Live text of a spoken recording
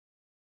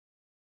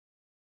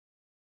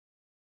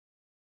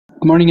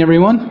Good morning,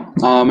 everyone.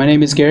 My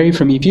name is Gary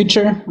from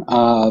eFuture.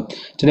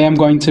 Today I'm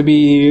going to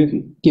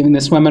be giving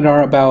this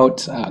webinar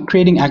about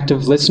creating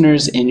active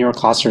listeners in your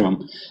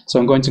classroom. So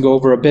I'm going to go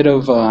over a bit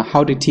of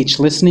how to teach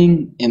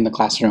listening in the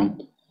classroom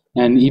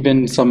and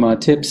even some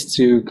tips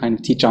to kind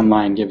of teach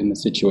online given the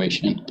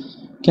situation.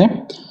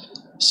 Okay,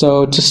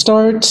 so to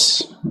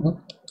start,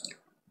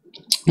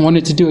 I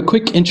wanted to do a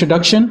quick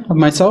introduction of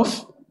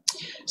myself.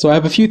 So I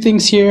have a few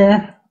things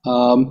here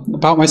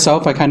about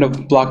myself I kind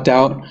of blocked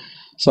out.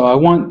 So I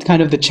want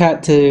kind of the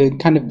chat to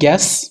kind of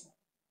guess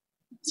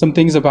some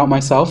things about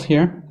myself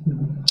here.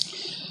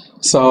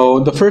 So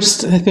the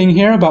first thing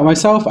here about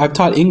myself, I've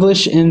taught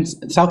English in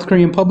South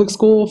Korean public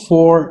school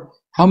for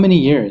how many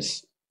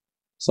years?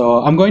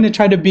 So I'm going to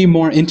try to be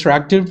more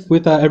interactive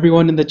with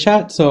everyone in the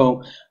chat.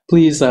 So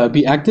please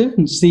be active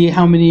and see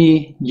how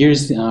many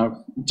years,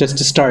 just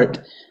to start,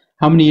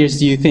 how many years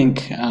do you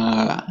think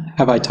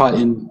have I taught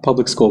in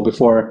public school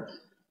before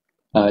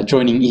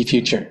joining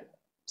eFuture?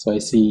 So I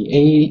see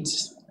 8,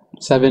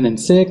 7, and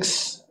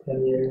 6.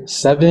 10 years.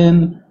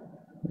 7.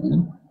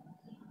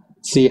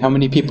 See how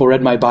many people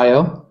read my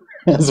bio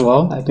as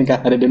well. I think I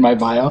had it in my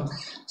bio.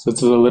 So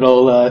it's a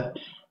little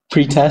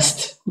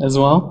pre-test as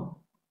well.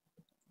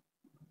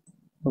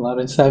 A lot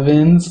of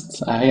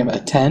 7s. I am a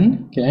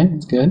 10. Okay,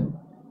 that's good.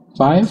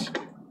 5.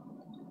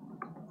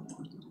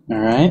 All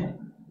right.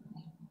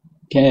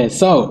 Okay,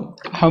 so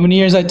how many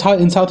years I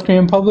taught in South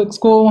Korean public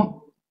school?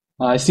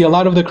 I see a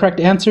lot of the correct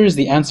answers.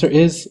 The answer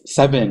is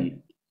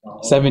 7.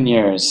 7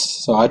 years.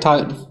 So I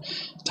taught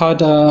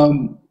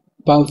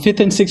about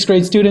 5th and 6th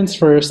grade students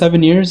for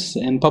 7 years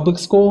in public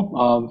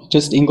school,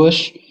 just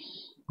English.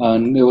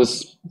 And it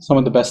was some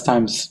of the best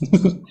times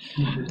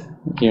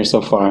here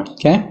so far.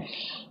 Okay,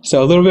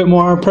 so a little bit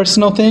more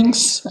personal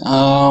things.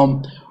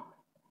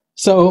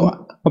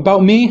 So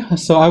about me,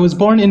 so I was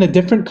born in a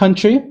different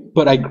country,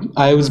 but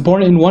I was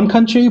born in one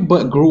country,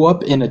 but grew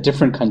up in a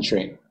different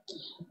country.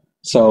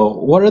 So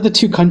what are the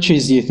two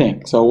countries do you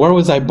think? So where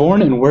was I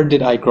born and where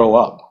did I grow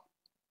up?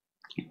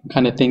 What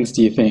kind of things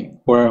do you think?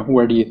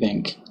 Where do you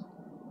think?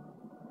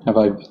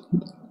 Where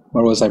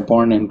was I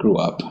born and grew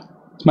up?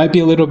 It might be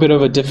a little bit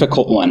of a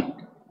difficult one,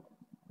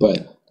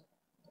 but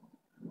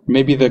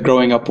maybe the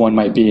growing up one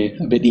might be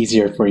a bit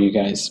easier for you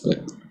guys,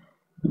 but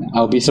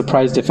I'll be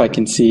surprised if I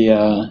can see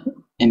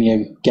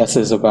any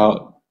guesses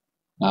about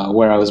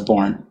where I was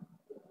born.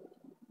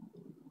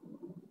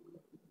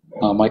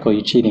 Michael,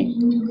 you're cheating.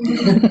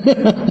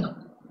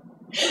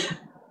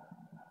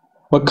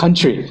 What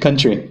country?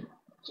 Country.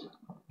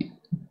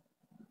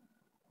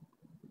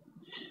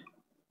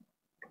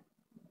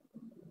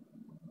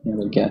 Any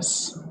other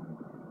guess?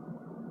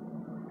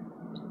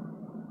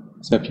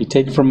 So if you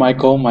take from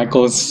Michael,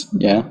 Michael's,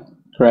 yeah,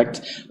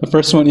 correct. The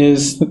first one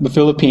is the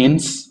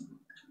Philippines.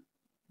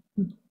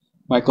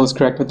 Michael's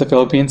correct with the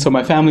Philippines. So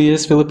my family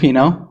is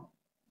Filipino,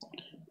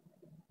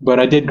 but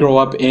I did grow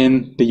up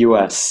in the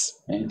US.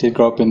 I did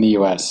grow up in the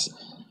US.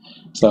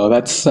 So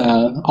that's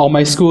all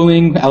my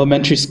schooling,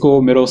 elementary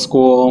school, middle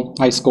school,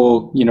 high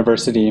school,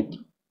 university,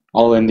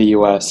 all in the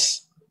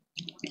US.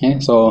 Okay,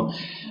 so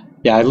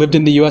yeah, I lived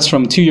in the US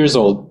from 2 years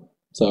old.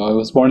 So I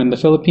was born in the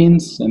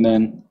Philippines and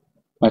then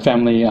my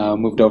family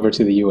moved over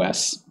to the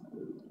US.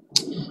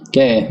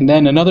 Okay, and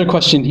then another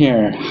question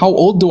here. How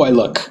old do I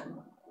look?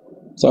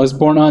 So I was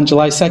born on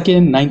July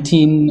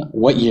 2nd,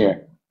 what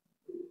year?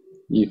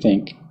 You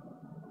think?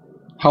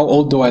 How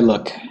old do I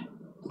look?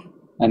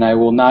 And I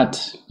will not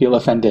feel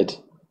offended.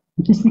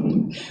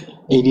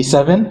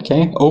 87,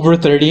 okay. Over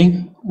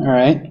 30, all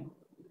right.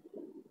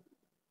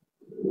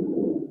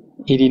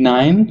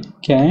 89,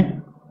 okay.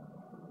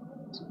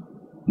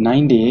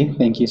 90,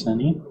 thank you,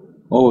 Sunny.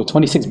 Oh,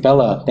 26,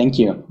 Bella, thank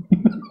you.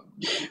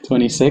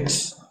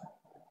 26.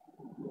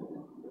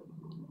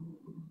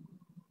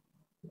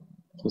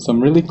 So some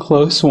really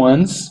close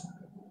ones.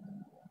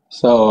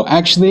 So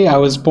actually, I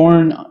was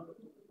born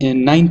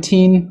in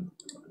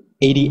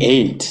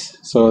 1988.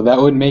 So that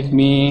would make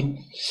me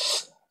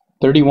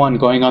 31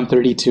 going on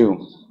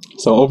 32.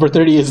 So over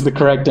 30 is the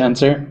correct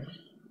answer.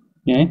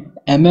 Okay.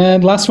 And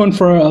then last one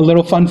for a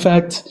little fun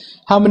fact.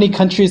 How many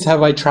countries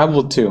have I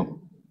traveled to?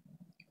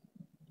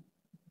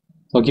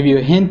 I'll give you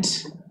a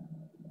hint.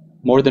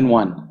 More than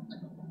one.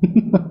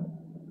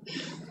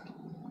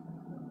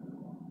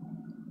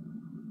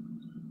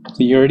 So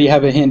you already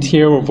have a hint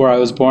here of where I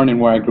was born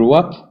and where I grew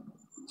up.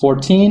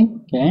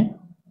 14, okay.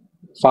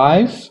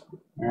 5,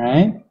 all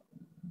right.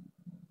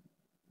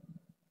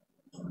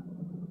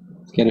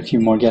 Let's get a few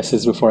more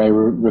guesses before I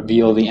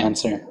reveal the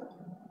answer.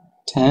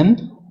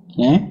 10,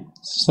 okay.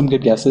 Some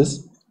good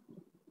guesses.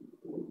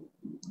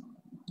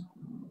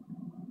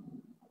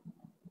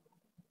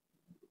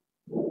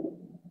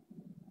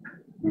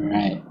 All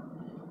right.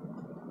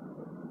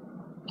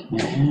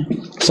 Okay.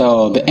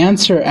 So the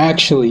answer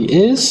actually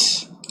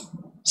is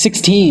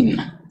 16.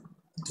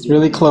 It's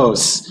really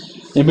close.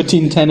 In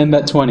between 10 and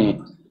that 20.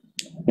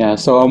 Yeah,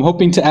 so I'm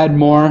hoping to add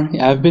more.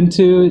 I've been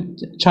to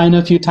China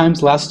a few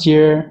times last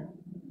year.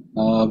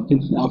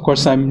 Of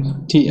course,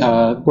 I'm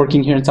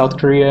working here in South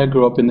Korea,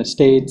 grew up in the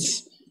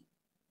States.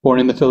 born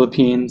in the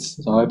Philippines.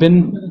 So I've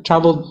been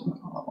traveled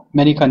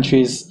many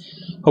countries,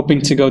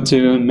 hoping to go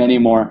to many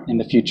more in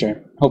the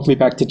future. Hopefully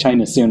back to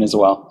China soon as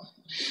well.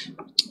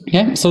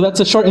 Okay, so that's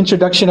a short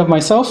introduction of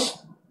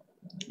myself.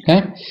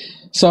 Okay,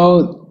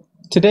 so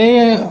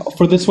today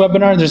for this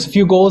webinar, there's a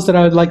few goals that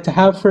I would like to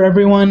have for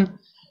everyone.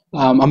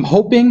 I'm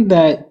hoping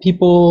that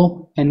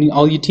people and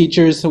all you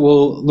teachers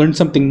will learn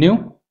something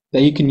new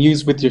that you can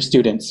use with your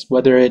students,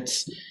 whether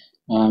it's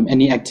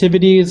any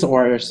activities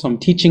or some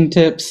teaching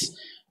tips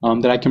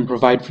that I can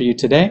provide for you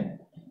today.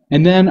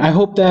 And then I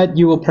hope that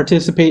you will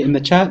participate in the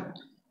chat.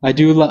 I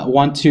do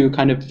want to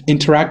kind of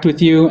interact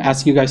with you,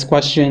 ask you guys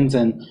questions,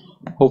 and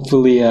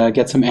hopefully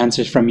get some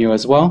answers from you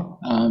as well.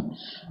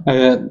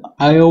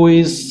 I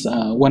always,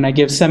 when I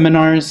give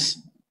seminars,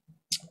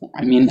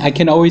 I mean, I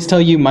can always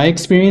tell you my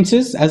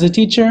experiences as a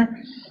teacher,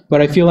 but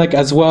I feel like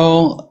as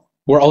well,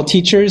 we're all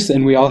teachers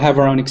and we all have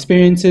our own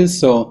experiences.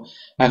 So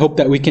I hope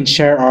that we can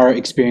share our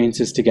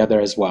experiences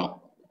together as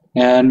well.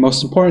 And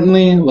most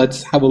importantly,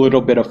 let's have a little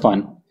bit of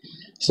fun.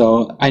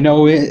 So I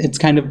know it's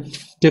kind of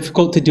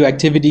difficult to do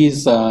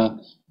activities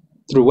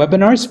through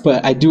webinars,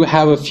 but I do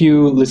have a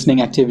few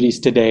listening activities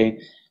today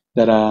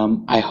that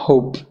I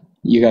hope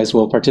you guys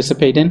will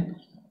participate in.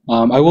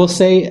 I will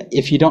say,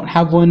 if you don't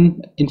have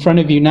one in front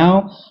of you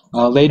now,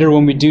 later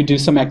when we do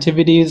some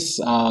activities,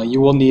 you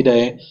will need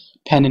a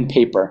pen and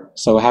paper.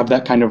 So have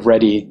that kind of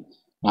ready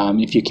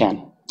if you can.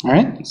 All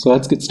right, so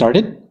let's get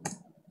started.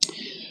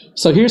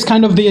 So here's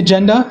kind of the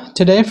agenda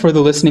today for the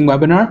listening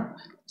webinar.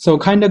 So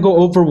kind of go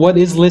over what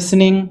is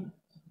listening,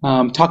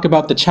 talk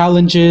about the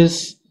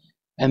challenges,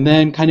 and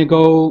then kind of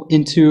go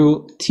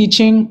into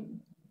teaching,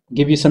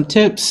 give you some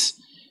tips,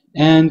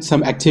 and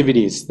some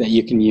activities that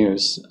you can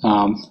use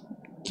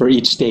for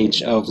each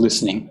stage of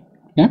listening.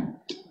 Okay?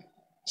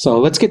 So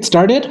let's get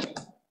started.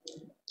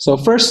 So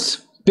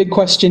first, big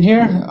question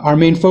here, our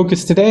main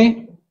focus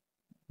today,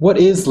 what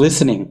is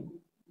listening?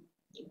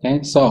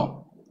 Okay,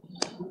 so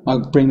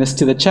I'll bring this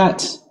to the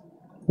chat.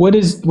 What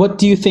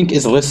do you think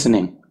is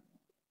listening?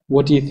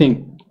 What do you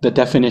think the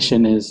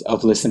definition is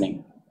of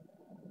listening?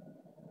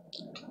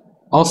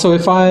 Also,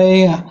 if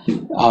I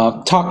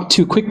talk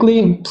too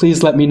quickly,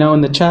 please let me know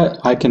in the chat.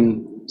 I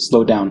can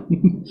slow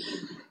down.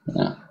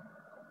 Yeah.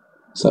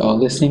 So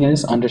listening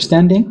is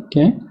understanding.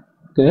 Okay,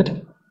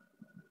 good.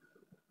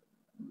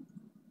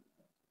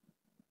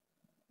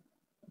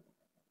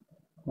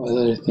 What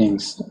other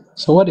things?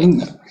 So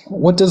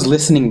what does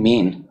listening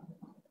mean?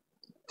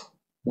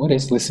 What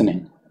is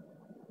listening?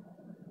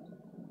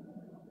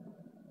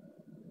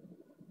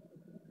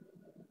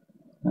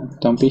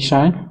 Don't be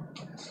shy.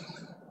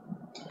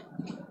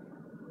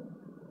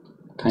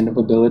 Kind of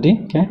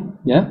ability. Okay,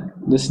 yeah,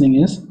 listening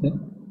is. Yeah.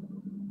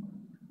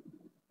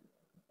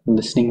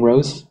 Listening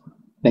Rose.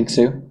 Thanks,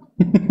 Sue.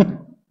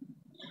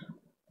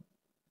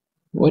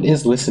 What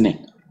is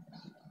listening?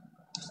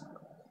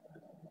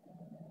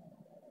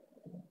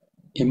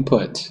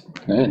 Input.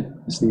 Good.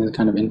 Listening is a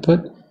kind of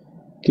input.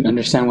 You can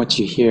understand what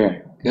you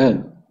hear.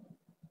 Good.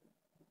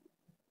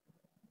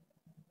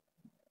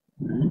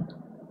 All right.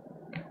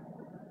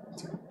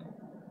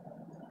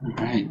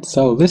 All right.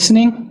 So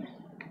listening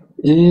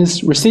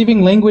is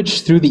receiving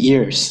language through the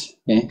ears.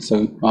 Okay.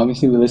 So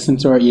obviously we listen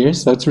to our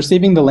ears. So it's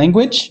receiving the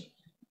language,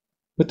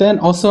 but then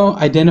also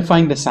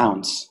identifying the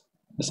sounds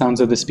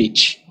of the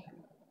speech,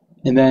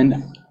 and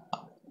then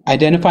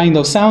identifying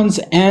those sounds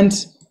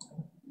and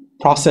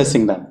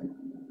processing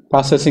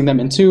them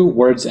into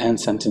words and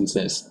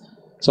sentences.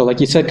 So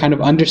like you said, kind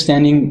of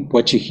understanding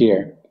what you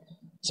hear.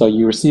 So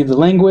you receive the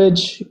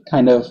language,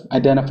 kind of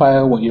identify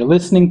what you're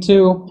listening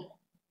to,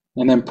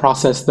 and then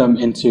process them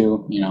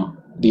into,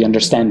 the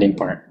understanding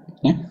part.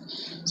 Okay?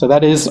 So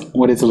that is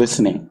what is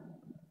listening.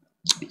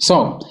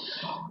 So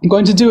I'm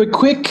going to do a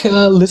quick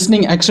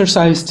listening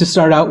exercise to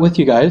start out with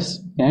you guys.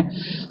 Okay?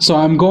 So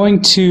I'm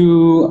going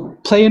to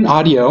play an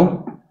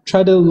audio,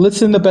 try to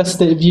listen the best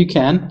that you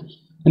can,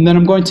 and then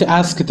I'm going to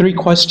ask 3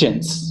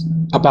 questions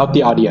about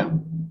the audio.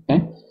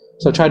 Okay?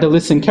 So try to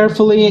listen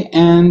carefully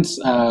and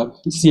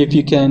see if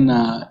you can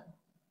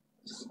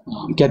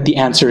get the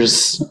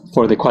answers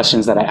for the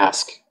questions that I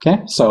ask.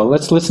 Okay? So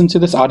let's listen to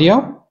this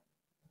audio,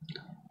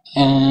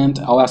 and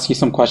I'll ask you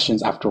some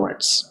questions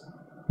afterwards.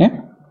 Okay?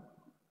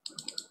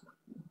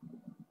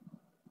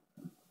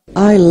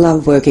 I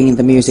love working in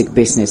the music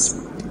business.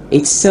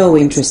 It's so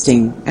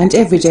interesting, and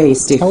every day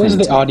is different. How is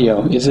the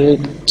audio? Is it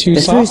too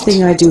soft? The first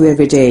thing I do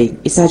every day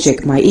is I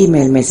check my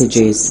email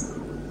messages.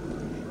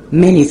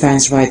 Many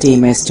fans write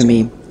emails to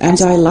me,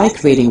 and I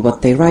like reading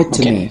what they write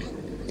to me.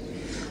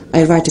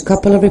 I write a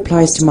couple of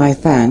replies to my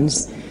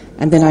fans,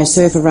 and then I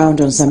surf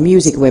around on some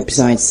music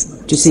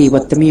websites to see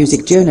what the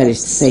music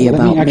journalists say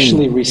about me. Let me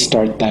actually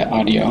restart that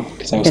audio,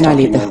 because I was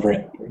talking over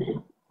it.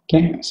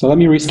 Okay, so let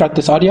me restart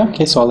this audio.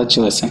 Okay, so I'll let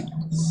you listen.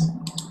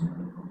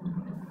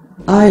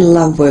 I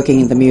love working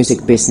in the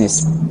music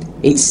business.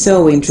 It's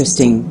so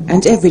interesting,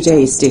 and every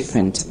day is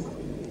different.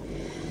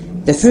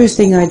 The first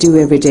thing I do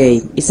every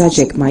day is I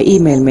check my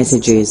email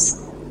messages.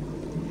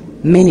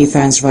 Many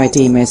fans write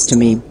emails to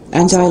me,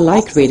 and I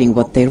like reading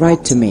what they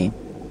write to me.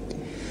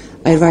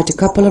 I write a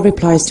couple of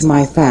replies to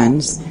my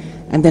fans,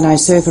 and then I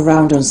surf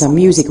around on some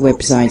music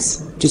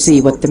websites to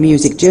see what the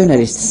music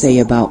journalists say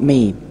about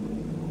me.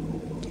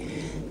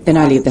 Then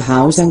I leave the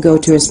house and go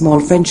to a small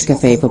French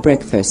cafe for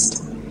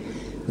breakfast.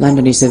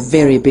 London is a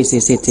very busy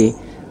city,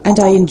 and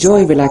I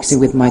enjoy relaxing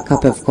with my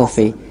cup of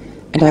coffee,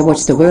 and I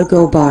watch the world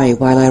go by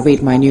while I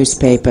read my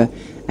newspaper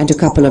and a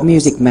couple of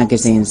music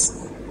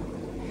magazines.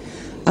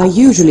 I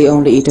usually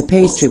only eat a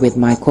pastry with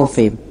my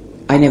coffee.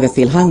 I never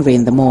feel hungry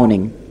in the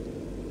morning.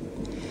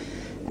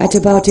 At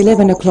about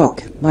 11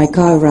 o'clock, my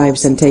car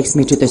arrives and takes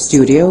me to the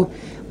studio,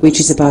 which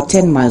is about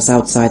 10 miles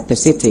outside the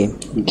city.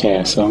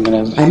 Okay, so I'm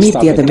going to I meet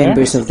the other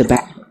members of the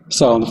band.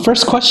 So the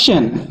first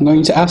question I'm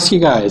going to ask you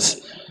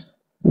guys,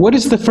 what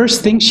is the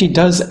first thing she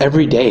does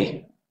every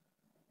day?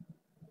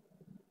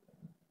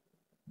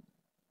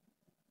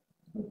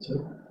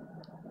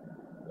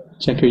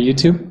 Check her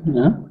YouTube?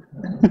 Yeah.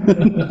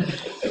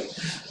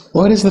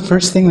 What is the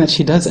first thing that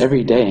she does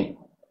every day?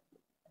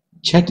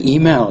 Check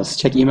emails,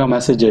 check email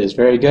messages.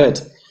 Very good.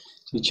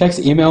 She checks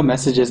email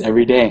messages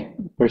every day,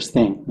 first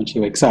thing when she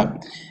wakes up.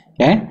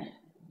 Okay?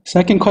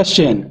 Second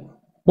question,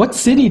 what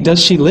city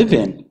does she live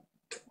in?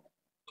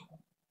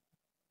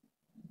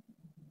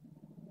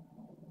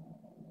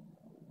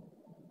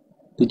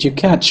 Did you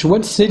catch?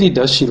 What city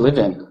does she live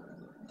in?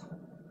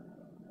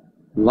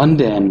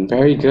 London.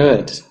 Very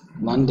good.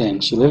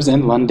 London. She lives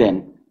in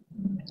London.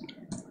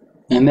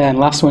 And then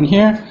last one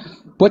here.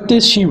 What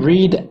does she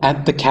read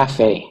at the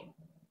cafe?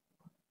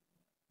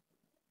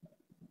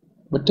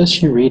 What does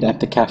she read at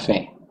the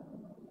cafe?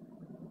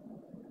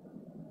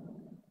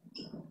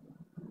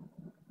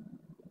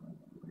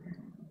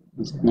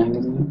 Is it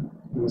magazine?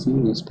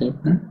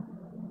 Newspaper?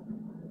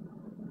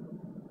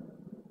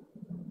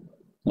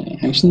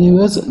 Actually, it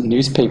was a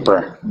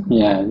newspaper.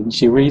 Yeah,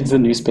 she reads the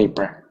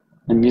newspaper.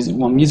 And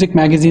music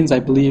magazines, I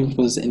believe,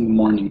 was in the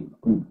morning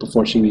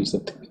before she leaves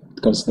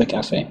goes to the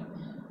cafe.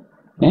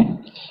 Okay?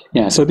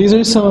 Yeah, so these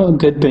are some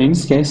good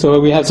things. Okay, so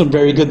we have some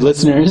very good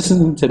listeners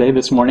today,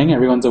 this morning.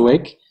 Everyone's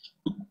awake.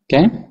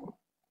 Okay?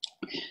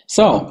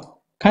 So,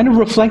 kind of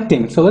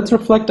reflecting. So let's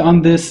reflect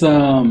on this,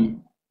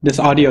 this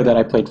audio that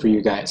I played for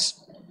you guys.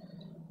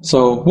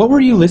 So, what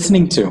were you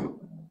listening to?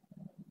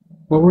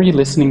 What were you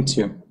listening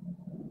to?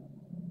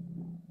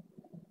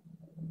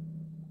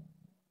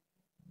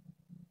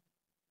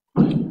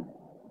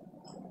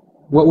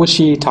 What was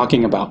she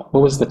talking about?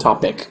 What was the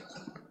topic?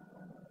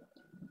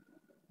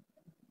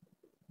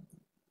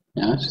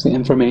 Yeah, just the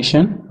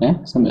information. Yeah,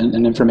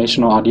 an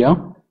informational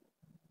audio.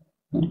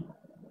 Yeah.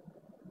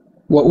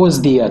 What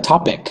was the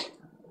topic?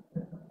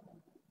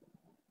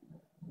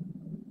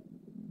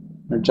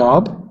 Her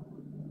job?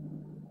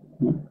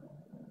 Yeah.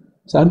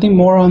 Something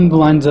more on the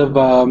lines of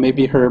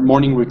maybe her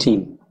morning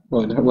routine,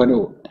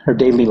 her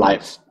daily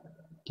life.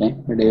 Okay,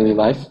 her daily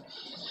life.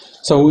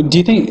 So, do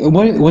you think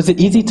was it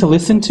easy to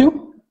listen to?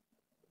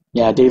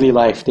 Yeah, daily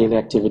life, daily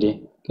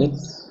activity. Good.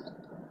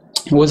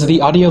 Was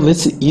the audio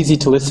easy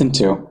to listen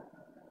to?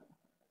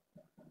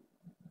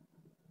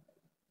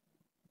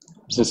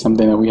 This is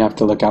something that we have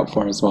to look out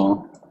for as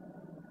well.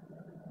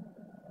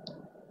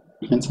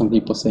 And some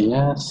people say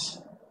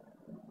yes.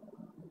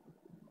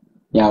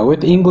 Yeah,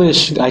 with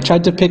English, I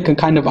tried to pick a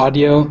kind of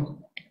audio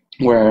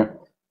where,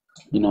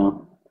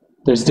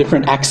 there's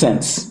different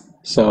accents.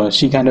 So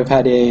she kind of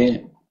had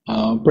a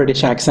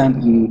British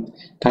accent and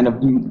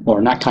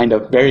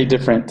very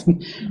different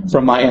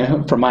from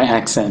my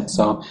accent.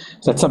 So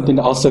that's something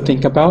to also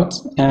think about.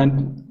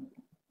 And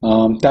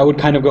that would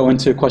kind of go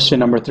into question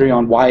number 3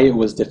 on why it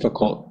was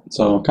difficult.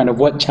 So kind of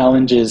what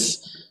challenges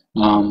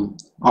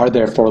are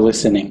there for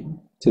listening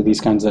to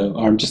these kinds of,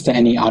 or just to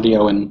any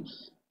audio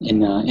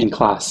in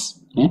class.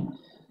 Okay?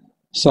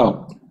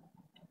 So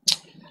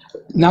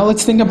now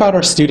let's think about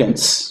our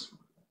students.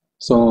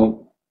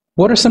 So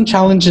what are some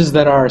challenges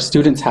that our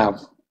students have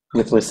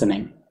with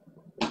listening?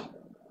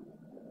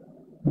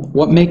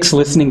 What makes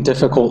listening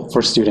difficult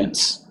for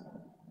students?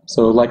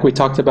 So like we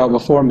talked about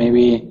before,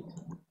 maybe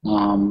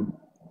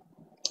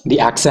the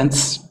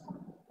accents,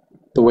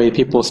 the way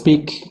people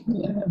speak,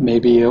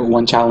 maybe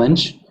one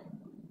challenge.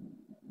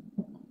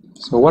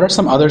 So what are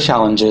some other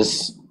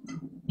challenges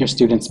your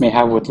students may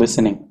have with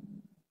listening?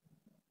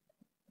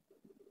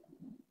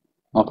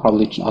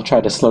 I'll try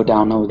to slow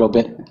down a little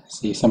bit,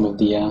 see some of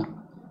the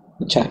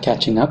chat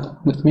catching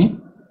up with me.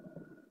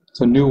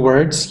 So new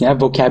words, yeah,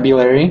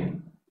 vocabulary.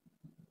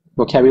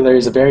 Vocabulary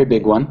is a very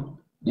big one.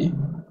 Yeah.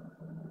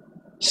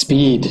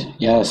 Speed,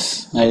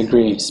 yes, I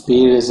agree.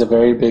 Speed is a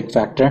very big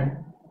factor.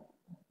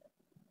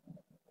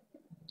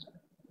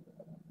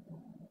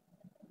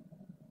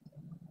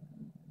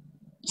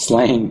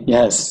 Slang,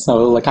 yes,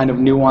 so like kind of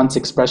nuanced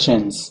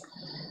expressions.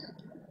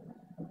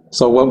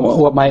 So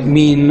what might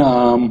mean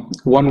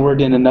one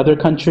word in another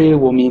country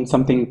will mean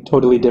something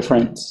totally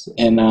different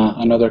in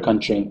another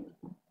country.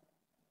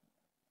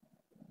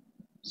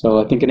 So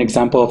I think an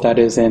example of that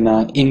is in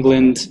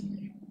England,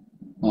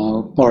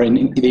 or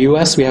in the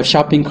US, we have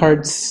shopping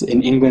carts.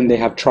 In England, they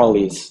have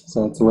trolleys.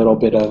 So it's a little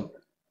bit of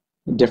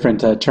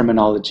different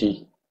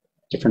terminology,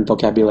 different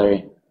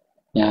vocabulary.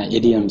 Yeah,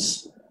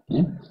 idioms.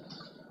 Yeah.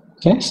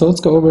 Okay, so let's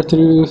go over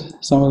through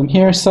some of them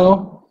here.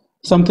 So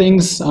some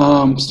things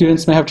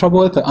students may have trouble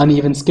with, the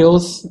uneven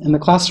skills in the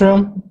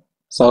classroom.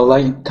 So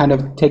like kind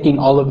of taking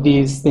all of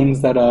these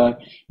things that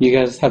you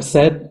guys have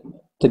said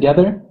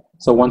together.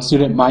 So one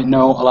student might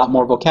know a lot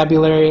more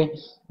vocabulary,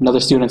 another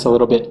student's a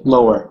little bit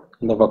lower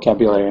in the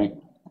vocabulary.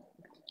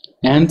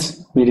 And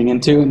leading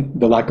into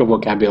the lack of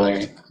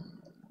vocabulary,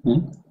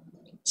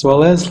 as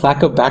well as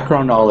lack of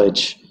background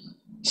knowledge.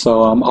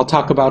 So I'll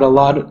talk about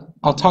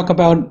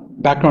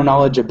background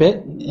knowledge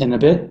in a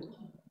bit.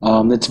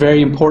 It's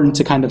very important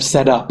to kind of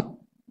set up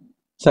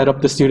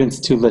the students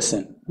to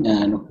listen,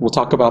 and we'll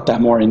talk about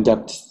that more in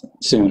depth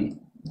soon.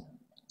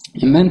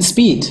 And then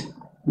speed,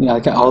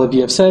 like all of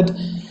you have said,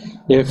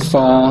 if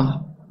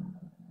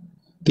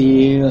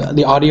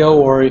the audio,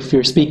 or if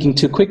you're speaking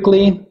too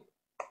quickly,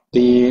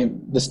 the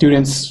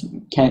students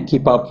can't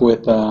keep up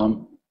with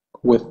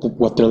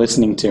what they're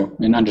listening to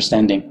and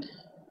understanding.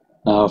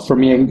 For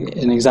me,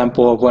 an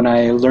example of when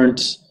I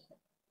learned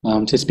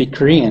to speak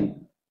Korean,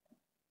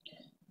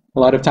 a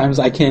lot of times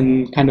I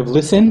can kind of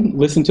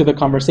listen to the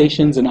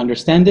conversations and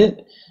understand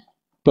it,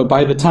 but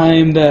by the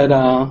time that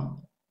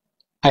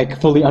I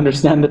fully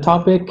understand the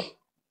topic,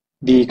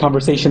 the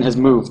conversation has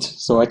moved,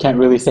 so I can't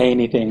really say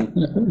anything,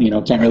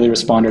 can't really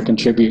respond or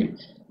contribute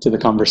to the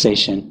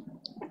conversation.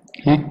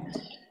 Okay?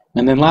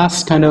 And then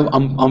last, kind of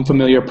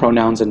unfamiliar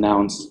pronouns and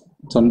nouns.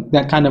 So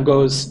that kind of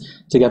goes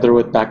together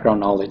with background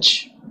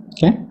knowledge.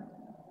 Okay?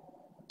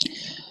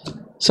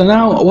 So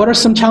now, what are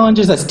some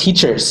challenges as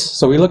teachers?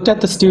 So we looked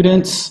at the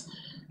students.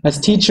 As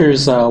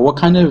teachers, what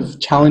kind of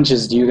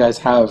challenges do you guys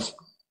have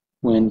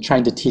when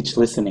trying to teach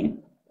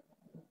listening?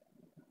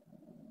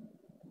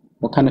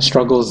 What kind of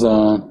struggles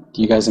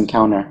do you guys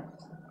encounter?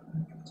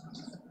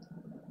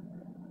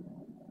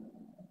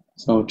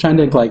 So trying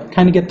to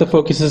kind of get the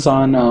focuses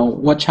on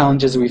what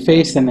challenges we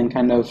face, and then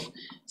kind of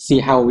see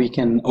how we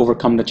can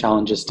overcome the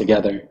challenges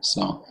together.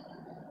 So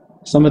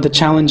some of the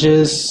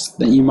challenges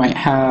that you might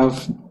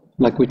have,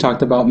 like we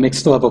talked about,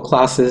 mixed level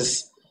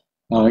classes.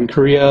 In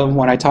Korea,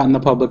 when I taught in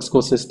the public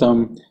school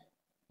system,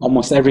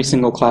 almost every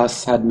single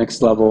class had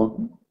mixed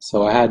level.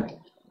 So I had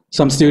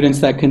some students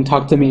that can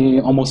talk to me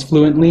almost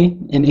fluently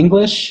in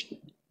English,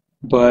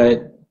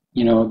 but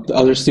the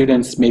other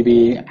students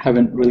maybe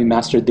haven't really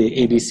mastered the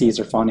ABCs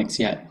or phonics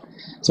yet.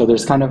 So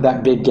there's kind of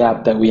that big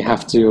gap that we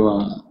have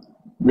to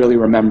really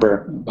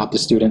remember about the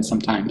students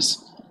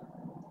sometimes.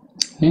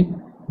 Okay?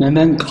 And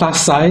then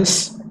class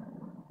size.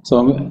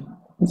 So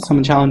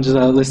some challenges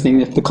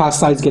listening. If the class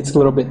size gets a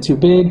little bit too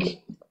big,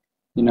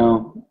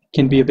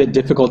 can be a bit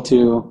difficult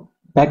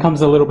that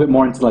comes a little bit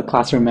more into like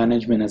classroom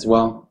management as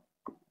well.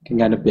 Can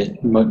get a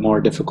bit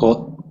more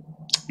difficult.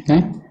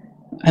 Okay?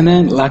 And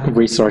then lack of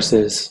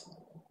resources.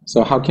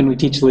 So how can we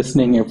teach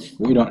listening if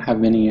we don't have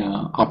many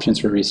options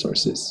for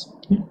resources?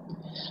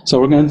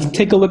 So we're going to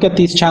take a look at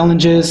these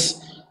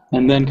challenges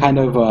and then kind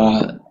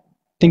of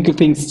think of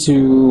things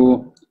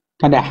to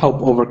kind of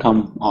help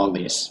overcome all of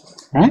these.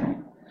 All right?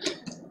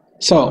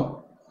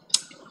 So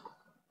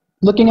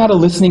looking at a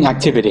listening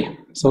activity.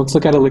 So let's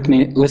look at a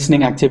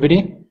listening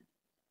activity.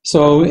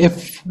 So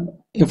if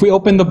we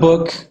open the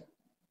book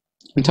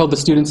and tell the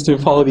students to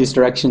follow these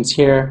directions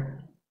here,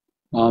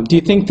 do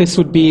you think this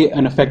would be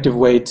an effective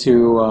way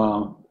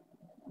to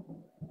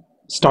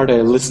start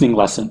a listening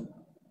lesson?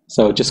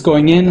 So just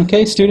going in,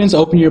 okay, students,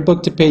 open your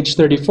book to page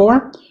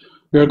 34.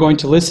 We are going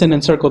to listen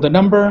and circle the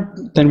number.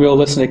 Then we'll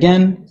listen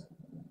again.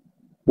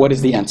 What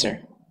is the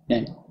answer?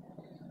 Okay.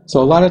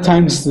 So a lot of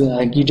times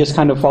you just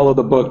kind of follow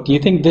the book. Do you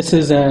think this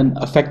is an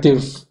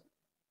effective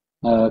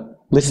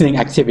listening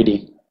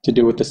activity to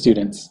do with the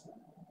students?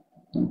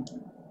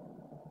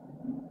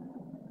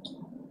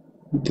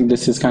 I think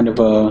this is kind of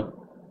a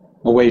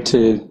way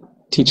to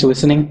teach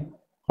listening,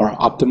 or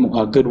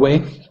a good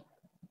way.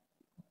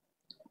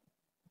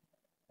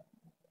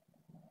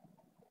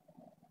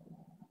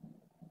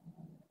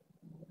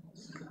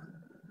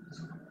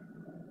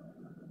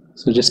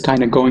 So just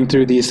kind of going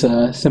through these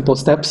simple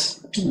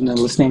steps in the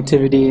listening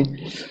activity.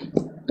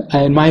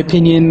 In my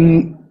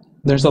opinion,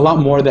 there's a lot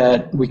more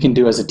that we can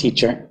do as a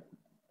teacher.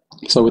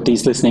 So with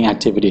these listening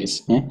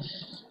activities. Okay?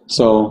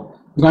 So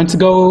I'm going to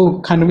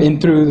go kind of in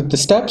through the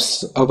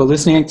steps of a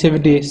listening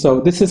activity. So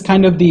this is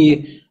kind of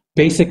the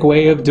basic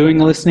way of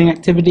doing a listening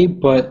activity,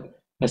 but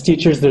as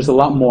teachers, there's a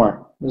lot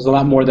more. There's a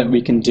lot more that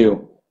we can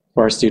do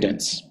for our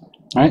students.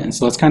 All right, and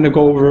so let's kind of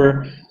go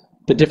over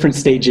the different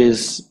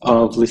stages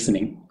of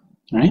listening.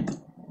 All right,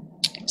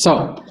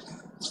 so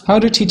how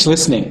to teach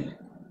listening.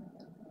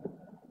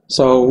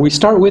 So we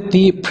start with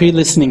the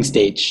pre-listening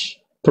stage,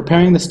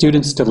 preparing the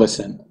students to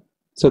listen.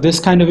 So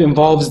this kind of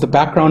involves the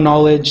background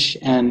knowledge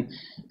and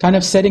kind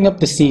of setting up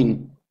the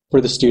scene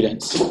for the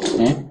students.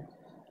 Okay?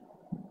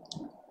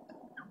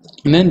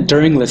 And then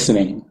during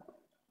listening.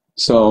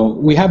 So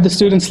we have the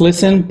students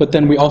listen, but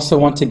then we also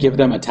want to give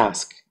them a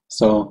task.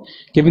 So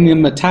giving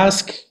them a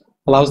task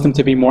allows them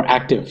to be more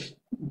active.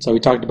 So we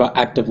talked about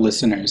active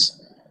listeners.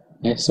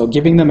 Okay? So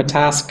giving them a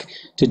task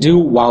to do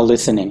while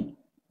listening.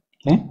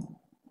 Okay?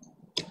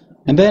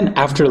 And then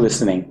after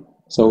listening.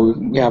 So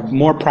we have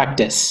more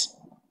practice.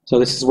 So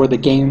this is where the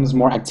games,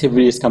 more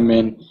activities come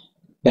in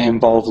that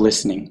involve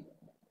listening.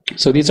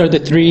 So these are the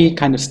three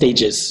kind of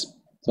stages.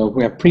 So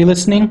we have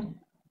pre-listening,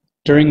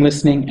 during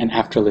listening, and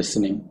after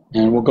listening.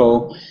 And we'll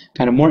go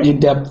kind of more in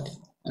depth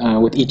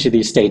with each of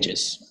these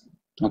stages.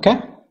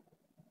 Okay?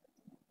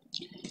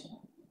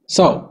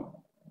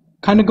 So,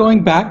 kind of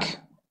going back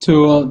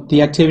to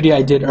the activity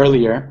I did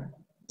earlier,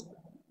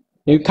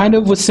 it kind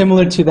of was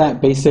similar to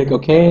that basic,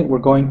 okay, we're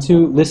going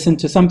to listen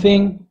to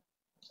something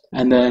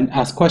and then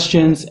ask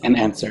questions and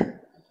answer.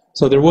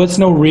 So there was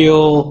no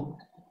real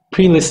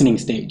pre-listening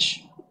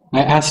stage.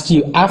 I asked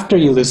you after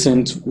you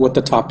listened what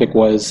the topic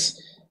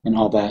was and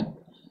all that.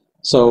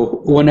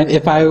 So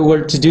if I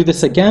were to do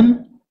this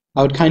again,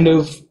 I would kind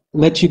of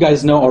let you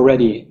guys know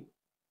already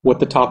what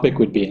the topic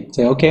would be.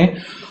 Say,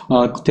 okay,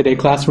 today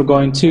class we're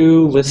going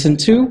to listen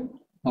to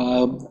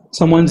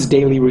someone's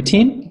daily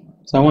routine.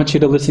 So I want you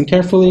to listen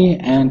carefully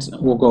and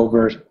we'll go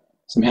over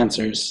some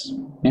answers.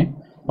 Okay?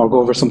 I'll go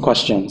over some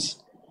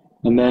questions.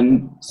 And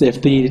then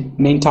if the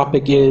main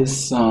topic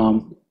is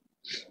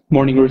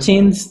morning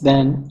routines,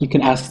 then you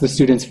can ask the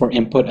students for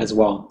input as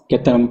well.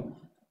 Get them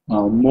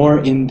more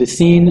in the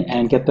scene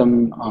and get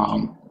them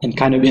and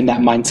kind of in that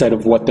mindset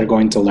of what they're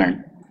going to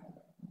learn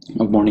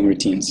of morning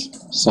routines.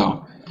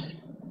 So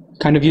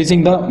kind of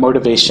using the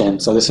motivation.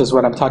 So this is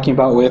what I'm talking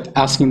about with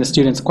asking the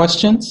students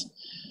questions,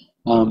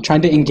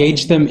 trying to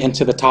engage them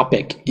into the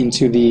topic,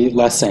 into the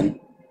lesson.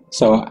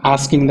 So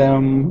asking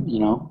them,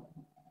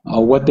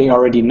 what they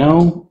already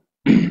know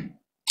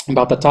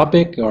about the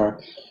topic,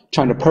 or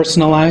trying to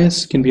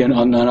personalize can be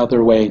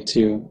another way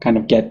to kind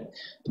of get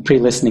the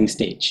pre-listening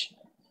stage.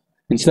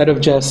 Instead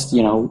of just,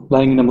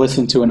 letting them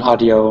listen to an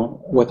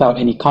audio without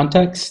any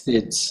context,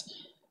 it's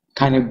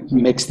kind of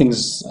makes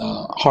things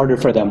harder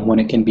for them when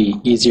it can be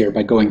easier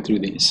by going through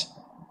these.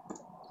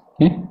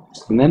 Okay?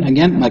 And then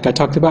again, like I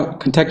talked about,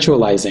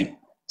 contextualizing.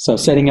 So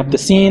setting up the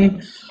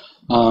scene,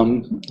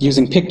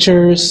 using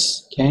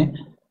pictures, okay?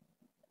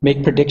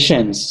 Make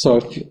predictions. So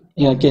if,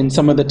 like in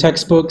some of the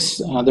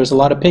textbooks, there's a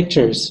lot of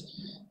pictures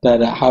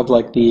that have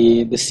like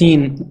the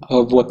scene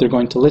of what they're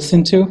going to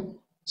listen to.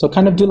 So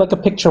kind of do like a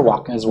picture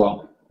walk as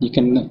well. You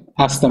can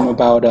ask them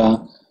about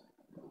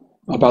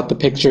the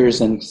pictures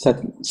and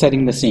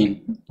setting the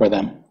scene for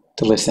them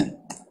to listen.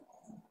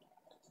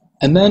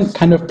 And then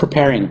kind of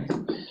preparing.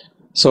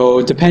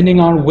 So depending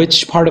on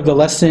which part of the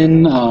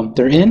lesson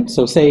they're in,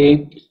 so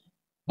say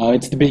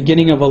it's the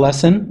beginning of a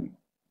lesson,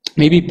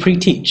 maybe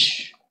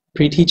pre-teach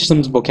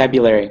some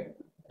vocabulary,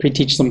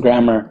 pre-teach some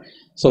grammar,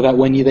 so that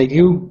when they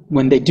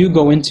do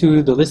go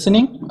into the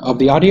listening of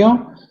the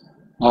audio,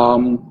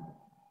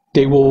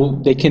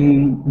 they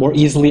can more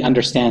easily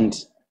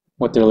understand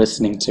what they're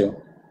listening to.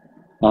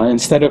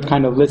 Instead of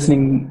kind of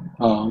listening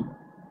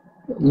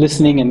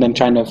and then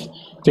trying to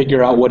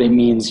figure out what it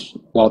means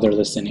while they're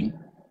listening.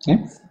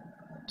 Okay?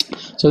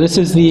 So this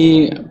is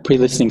the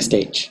pre-listening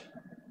stage.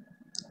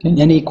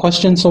 Okay. Any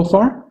questions so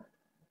far?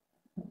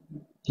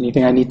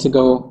 Anything I need to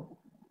go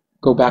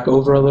back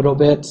over a little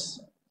bit? Is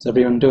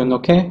everyone doing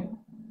okay?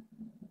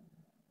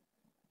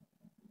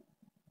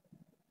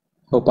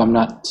 Hope I'm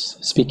not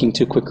speaking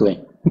too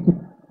quickly.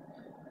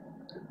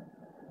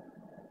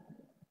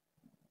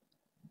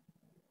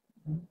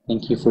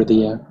 Thank you for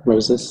the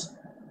roses.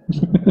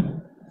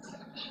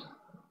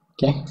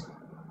 Okay,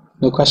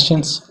 no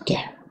questions?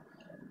 Okay,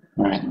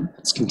 all right,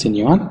 let's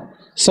continue on.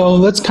 So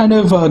let's kind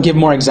of give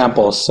more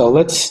examples. So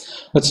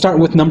let's start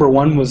with number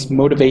one, was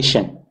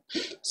motivation.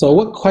 So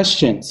what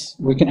questions?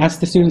 We can ask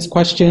the students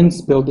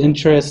questions, build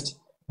interest,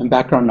 and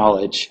background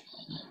knowledge.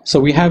 So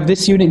we have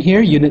this unit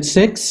here, Unit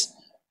 6.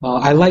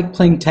 I like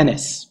playing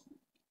tennis.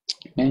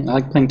 Okay, I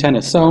like playing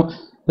tennis. So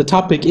the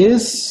topic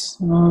is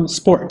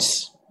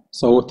sports.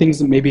 So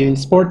things, maybe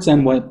sports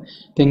and what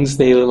things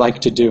they like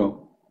to do.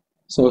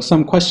 So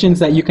some questions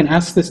that you can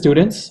ask the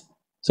students.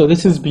 So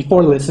this is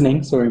before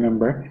listening, so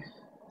remember.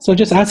 So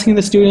just asking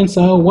the students,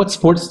 what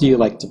sports do you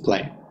like to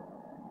play?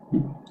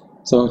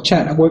 So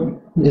chat,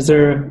 is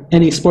there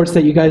any sports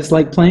that you guys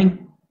like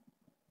playing?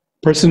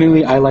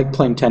 Personally, I like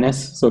playing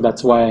tennis, so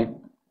that's why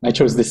I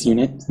chose this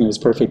unit. It was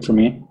perfect for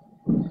me.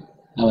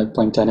 I like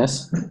playing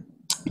tennis.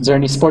 Is there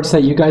any sports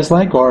that you guys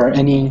like, or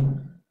any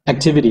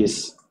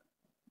activities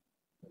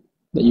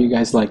that you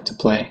guys like to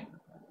play?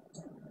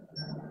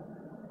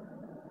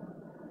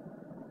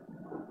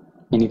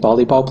 Any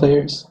volleyball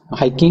players?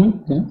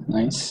 Hiking? Yeah,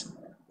 nice.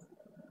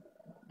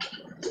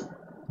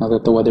 Now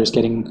that the weather's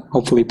getting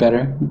hopefully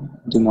better,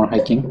 do more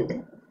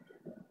hiking.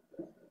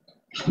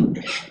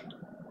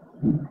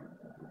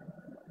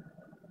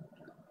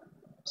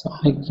 So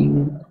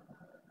hiking.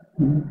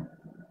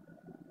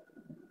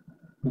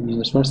 Any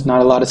other sports?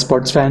 Not a lot of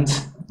sports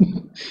fans.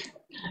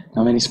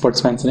 Not many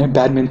sports fans in there.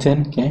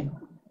 Badminton, okay.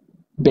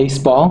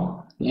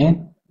 Baseball, yeah.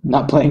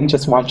 Not playing,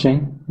 just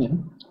watching. Yeah.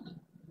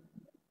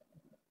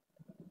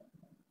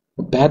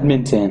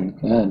 Badminton,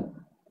 good.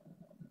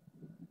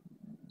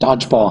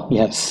 Dodgeball,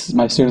 yes.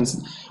 My students,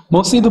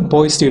 mostly the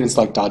boy students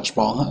like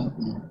dodgeball.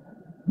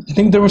 I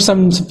think there were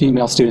some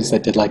female students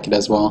that did like it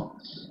as well.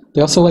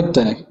 They also liked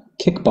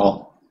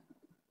kickball.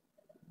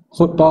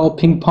 football,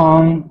 ping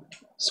pong,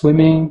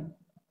 swimming,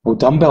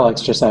 dumbbell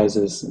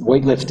exercises,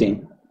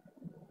 weightlifting.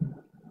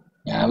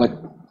 Yeah, I like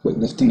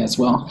weightlifting as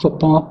well.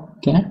 Football,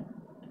 okay.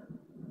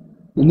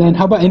 And then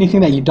how about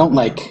anything that you don't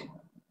like?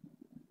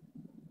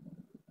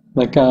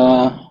 Like,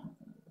 let's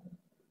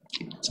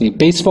see,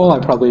 baseball, I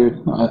probably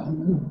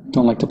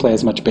don't like to play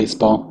as much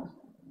baseball.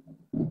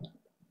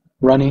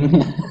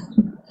 Running,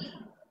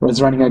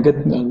 was running a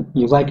good,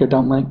 you like or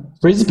don't like?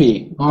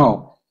 Frisbee,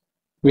 oh,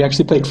 we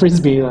actually played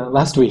Frisbee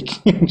last week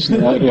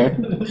actually out here.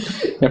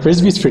 Yeah,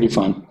 Frisbee's pretty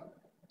fun.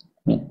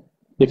 Yeah.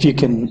 If you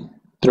can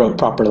throw it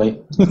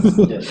properly.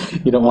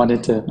 You don't want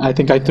it to, I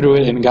think I threw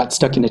it and got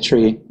stuck in a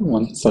tree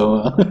once,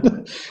 so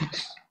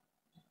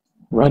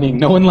running,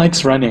 no one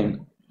likes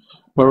running.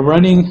 We're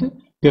running.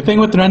 The thing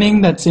with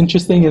running that's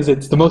interesting is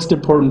it's the most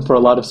important for a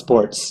lot of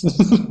sports,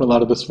 for a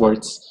lot of the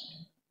sports.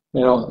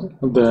 You know,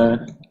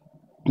 the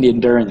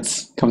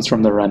endurance comes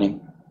from the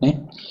running. Okay?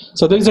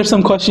 So these are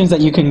some questions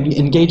that you can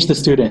engage the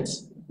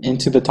students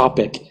into the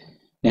topic.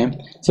 Okay?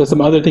 So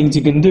some other things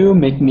you can do,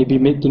 maybe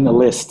making a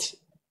list.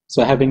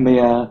 So having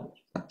the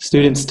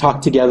students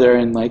talk together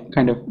and like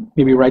kind of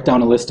maybe write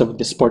down a list of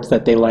the sports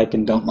that they like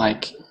and don't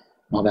like,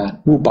 all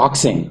that. Ooh,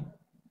 boxing.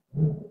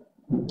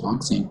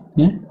 Boxing,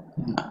 yeah.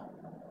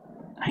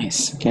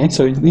 Nice. Okay,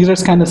 so these are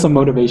kind of some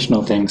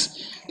motivational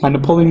things, kind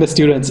of pulling the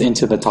students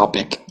into the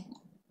topic,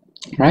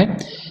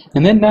 right?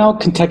 And then now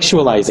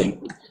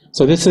contextualizing.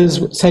 So this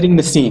is setting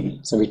the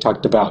scene. So we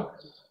talked about.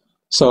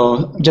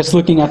 So just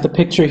looking at the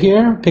picture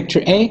here,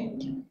 picture A.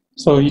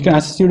 So you can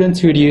ask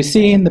students, who do you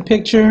see in the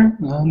picture?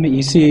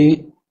 You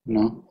see,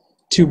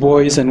 two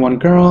boys and one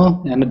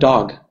girl and a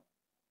dog.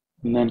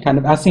 And then kind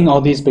of asking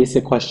all these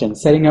basic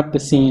questions, setting up the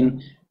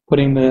scene,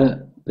 putting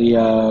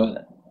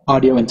the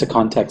audio into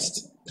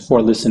context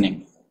for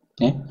listening.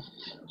 Okay,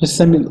 just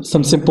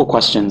some simple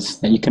questions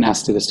that you can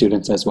ask to the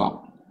students as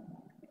well.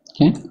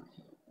 Okay,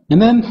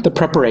 and then the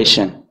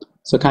preparation.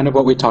 So kind of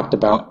what we talked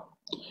about.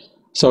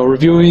 So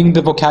reviewing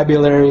the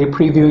vocabulary,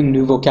 previewing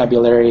new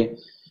vocabulary,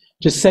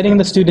 just setting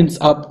the students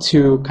up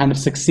to kind of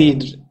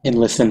succeed in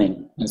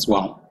listening as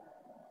well.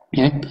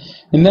 Okay,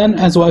 and then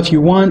as well, if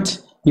you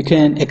want, you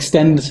can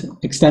extend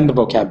the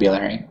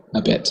vocabulary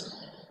a bit.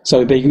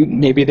 So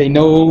maybe they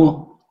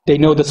know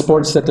the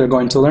sports that they're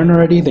going to learn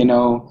already. They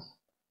know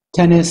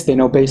tennis, they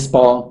know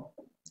baseball.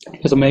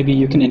 So maybe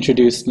you can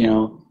introduce,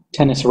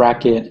 tennis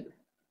racket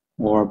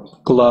or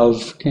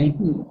glove, okay?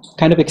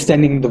 Kind of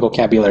extending the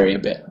vocabulary a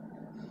bit,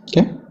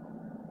 okay?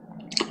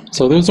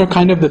 So those are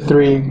kind of the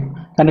three,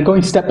 kind of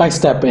going step by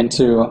step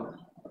into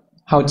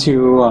how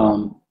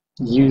to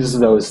use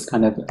those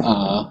kind of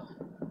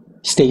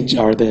stage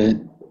or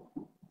the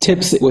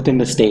tips within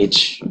the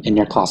stage in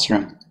your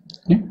classroom.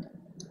 Okay?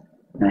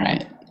 All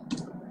right.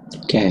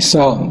 Okay,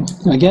 so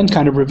again,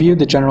 kind of review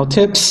the general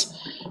tips.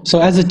 So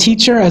as a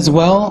teacher as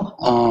well,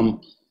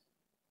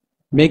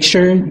 make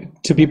sure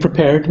to be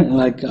prepared,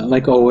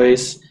 like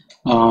always.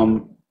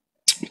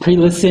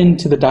 Pre-listen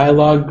to the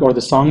dialogue or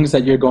the songs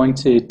that you're going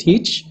to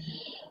teach,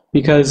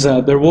 because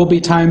there will be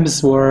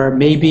times where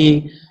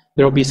maybe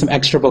there will be some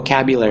extra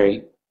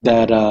vocabulary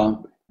that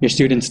your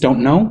students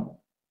don't know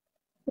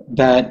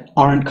that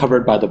aren't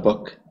covered by the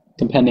book,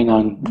 depending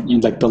on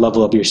the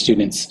level of your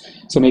students.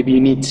 So maybe you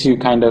need to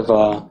kind of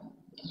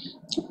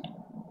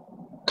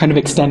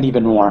extend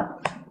even more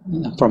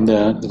from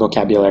the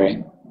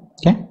vocabulary.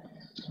 Okay?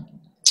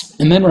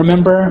 And then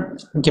remember,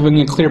 giving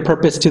a clear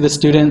purpose to the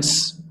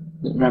students.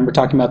 Remember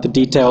talking about the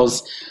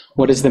details.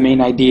 What is the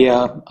main idea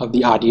of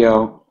the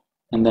audio?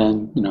 And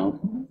then,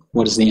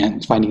 what is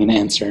finding an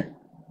answer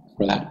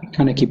for that.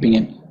 Kind of keeping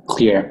it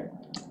clear.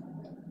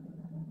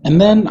 And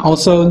then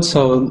also,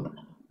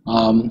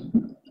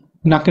 I'm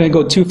not going to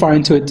go too far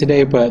into it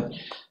today, but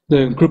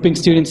the grouping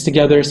students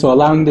together, so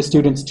allowing the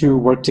students to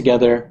work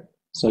together,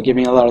 so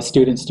giving a lot of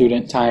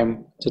student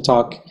time to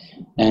talk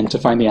and to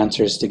find the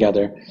answers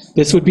together.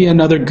 This would be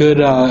another good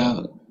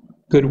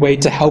way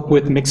to help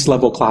with mixed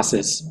level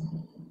classes.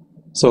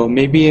 So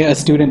maybe a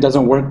student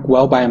doesn't work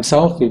well by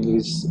himself,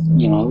 he's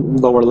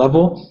lower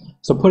level.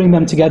 So putting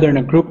them together in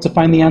a group to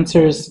find the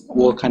answers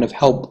will kind of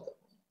help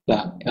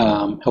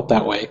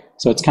that way.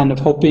 So it's kind of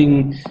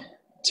hoping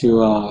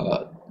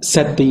to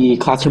set the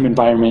classroom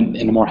environment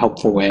in a more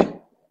helpful way.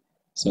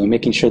 So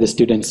making sure the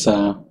students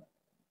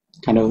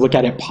kind of look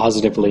at it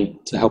positively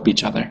to help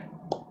each other.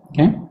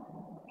 Okay?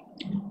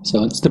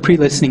 So it's the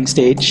pre-listening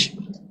stage.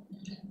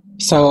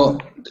 So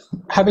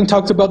having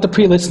talked about the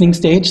pre-listening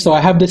stage, so I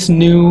have this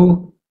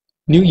new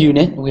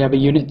unit. We have a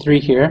unit 3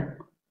 here.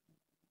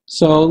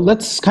 So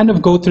let's kind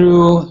of go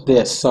through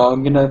this. So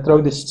I'm going to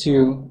throw this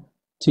to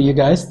you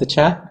guys, the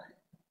chat.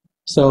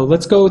 So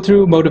let's go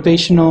through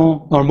motivation,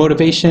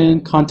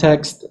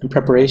 context, and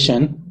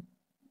preparation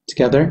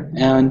together.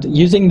 And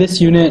using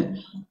this unit,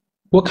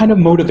 what kind of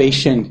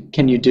motivation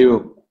can you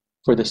do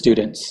for the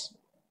students?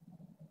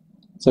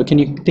 So can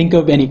you think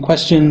of any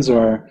questions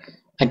or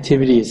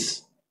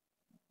activities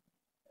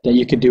that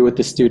you could do with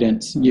the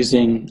students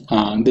using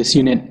this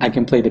unit? I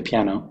can play the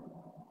piano.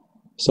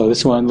 So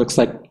this one looks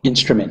like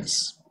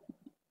instruments.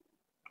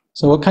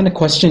 So what kind of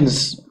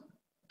questions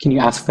can you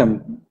ask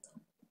them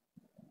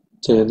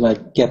to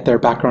like get their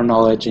background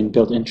knowledge and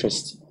build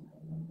interest?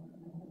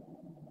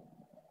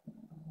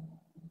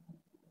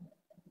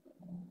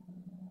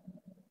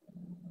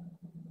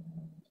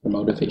 For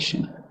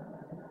motivation.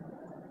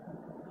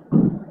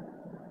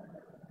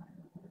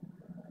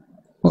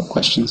 What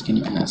questions can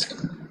you ask?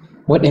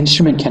 What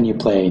instrument can you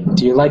play?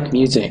 Do you like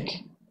music?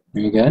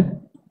 Very good.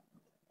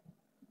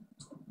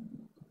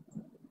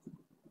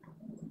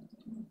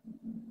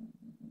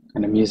 What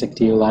kind of music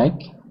do you like?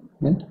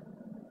 Good.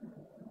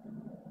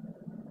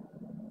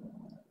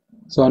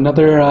 So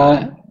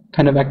another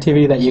kind of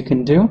activity that you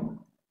can do,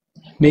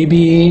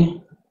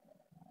 maybe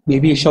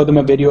you show them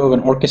a video of an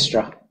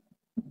orchestra.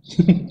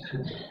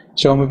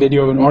 Show them a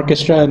video of an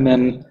orchestra, and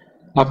then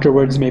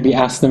afterwards maybe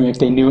ask them if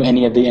they knew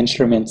any of the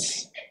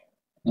instruments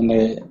in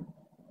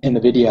the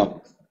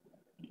video.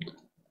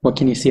 What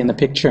can you see in the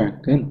picture?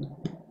 Good.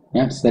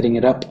 Yeah, setting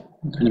it up.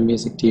 What kind of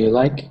music do you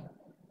like?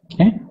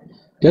 Okay,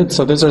 good.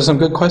 So those are some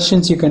good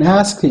questions you can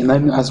ask, and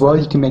then as well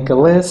you can make a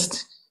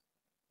list.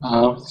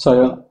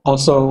 So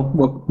also,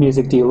 what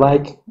music do you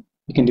like?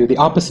 You can do the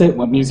opposite.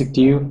 What music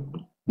do you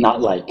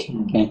not like?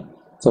 Okay,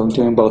 so I'm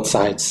doing both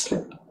sides,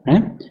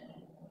 right?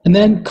 And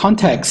then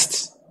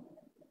context.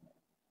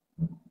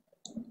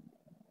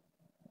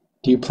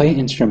 Do you play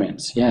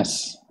instruments?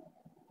 Yes.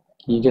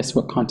 Can you guess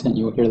what content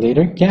you will hear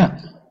later?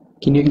 Yeah.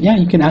 Can you? Yeah,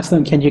 you can ask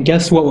them. Can you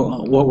guess what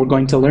we're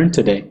going to learn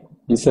today?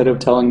 Instead of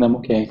telling them,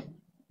 okay,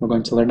 we're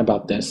going to learn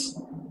about this.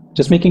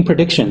 Just making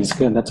predictions.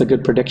 Good. That's a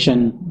good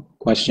prediction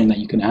question that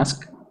you can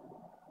ask.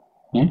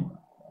 Yeah.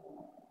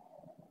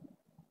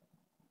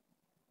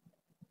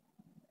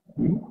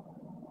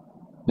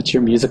 What's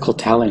your musical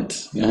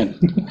talent?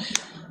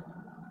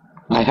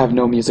 I have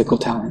no musical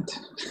talent.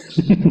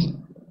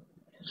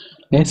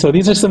 Okay, so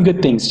these are some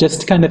good things.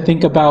 Just to kind of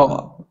think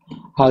about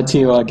how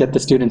to get the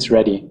students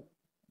ready.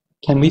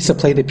 Can Lisa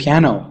play the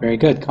piano? Very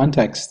good,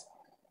 context.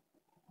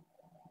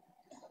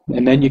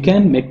 And then you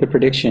can make the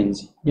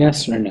predictions,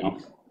 yes or no.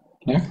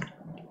 Okay?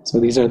 So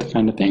these are the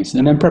kind of things.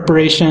 And then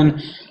preparation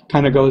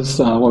kind of goes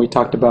what we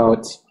talked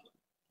about.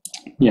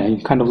 Yeah, you're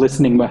kind of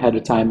listening ahead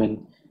of time and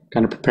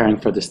kind of preparing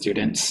for the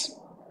students,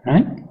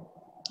 right?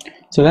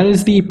 So that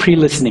is the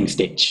pre-listening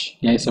stage.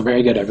 Okay, so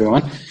very good,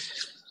 everyone.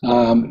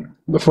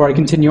 Before I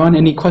continue on,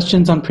 any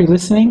questions on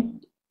pre-listening?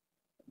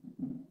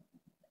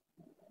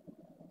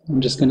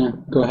 I'm just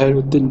gonna go ahead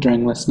with the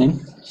during listening.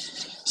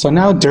 So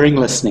now during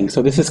listening.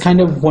 So this is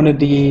kind of one of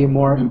the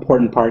more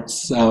important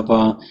parts of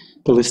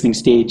the listening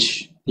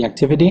stage, the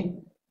activity.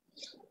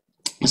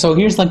 So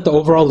here's like the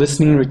overall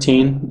listening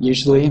routine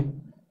usually.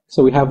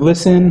 So we have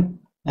listen,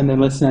 and then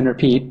listen and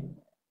repeat,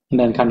 and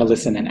then kind of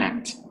listen and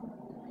act.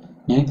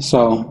 Okay,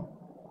 so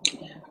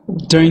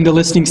during the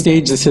listening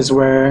stage, this is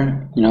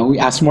where, you know, we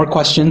ask more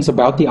questions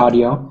about the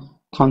audio,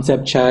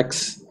 concept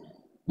checks,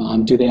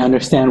 do they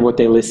understand what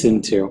they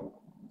listen to?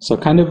 So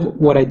kind of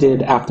what I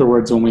did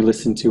afterwards when we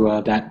listened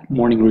to that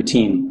morning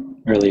routine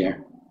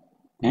earlier.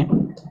 Okay?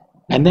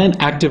 And then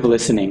active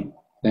listening.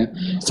 Okay?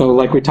 So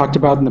like we talked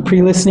about in the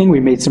pre-listening, we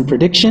made some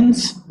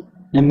predictions,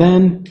 and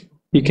then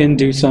you can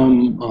do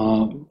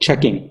some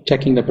checking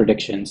the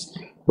predictions.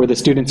 Were the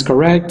students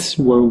correct?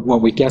 Were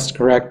what we guessed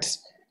correct?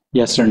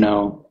 Yes or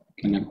no?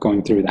 Kind of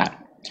going through that.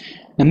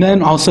 And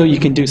then also you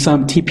can do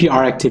some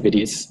TPR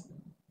activities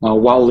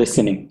while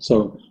listening.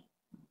 So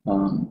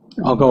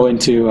I'll go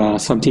into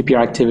some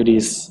TPR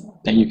activities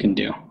that you can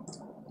do.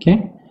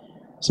 Okay.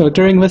 So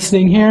during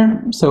listening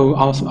here, so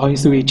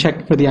obviously we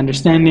check for the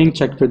understanding,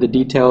 check for the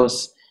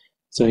details.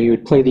 So you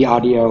would play the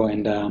audio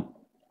and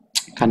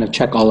kind of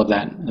check all of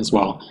that as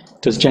well.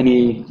 Does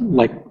Jenny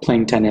like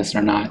playing tennis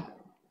or not?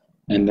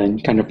 And then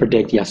kind of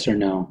predict yes or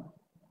no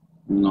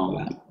and all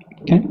that.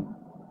 Okay.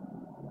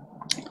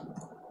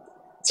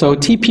 So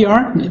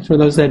TPR, for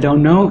those that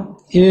don't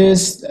know,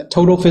 is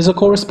total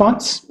physical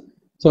response.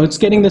 So it's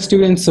getting the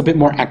students a bit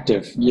more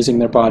active using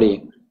their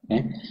body.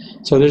 Okay?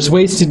 So there's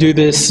ways to do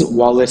this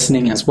while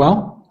listening as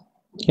well.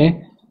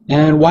 Okay?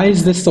 And why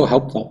is this so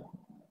helpful?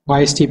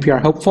 Why is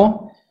TPR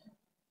helpful?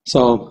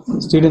 So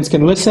students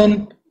can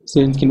listen,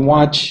 students can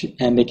watch,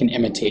 and they can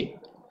imitate.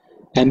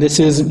 And this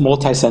is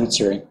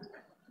multisensory.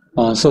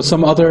 So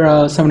some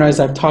other seminars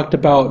I've talked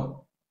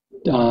about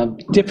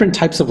different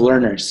types of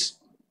learners.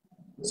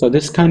 So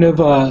this kind of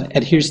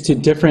adheres to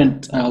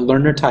different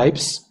learner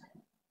types.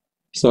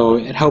 So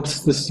it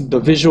helps the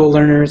visual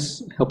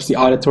learners, helps the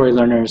auditory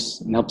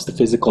learners, and helps the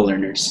physical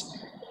learners.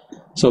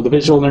 So the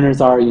visual learners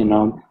are, you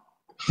know,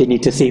 they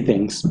need to see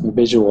things,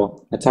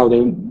 visual. That's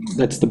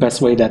the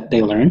best way that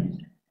they learn.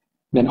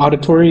 Then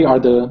auditory are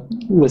the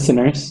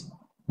listeners,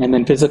 and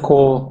then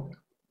physical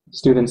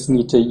students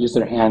need to use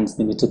their hands.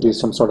 They need to do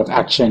some sort of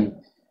action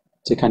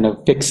to kind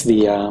of fix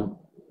the,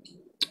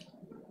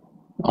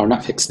 or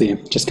not fix the,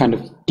 just kind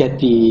of get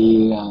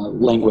the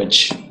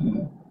language,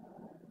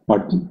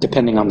 or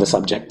depending on the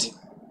subject.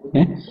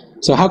 Okay?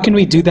 So how can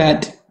we do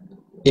that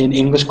in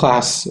English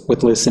class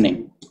with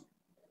listening?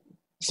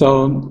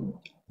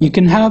 So you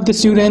can have the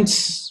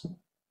students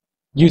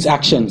use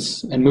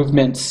actions and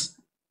movements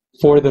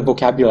for the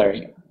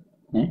vocabulary.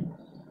 Okay?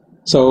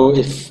 So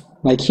if,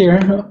 like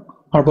here,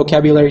 our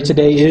vocabulary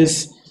today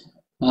is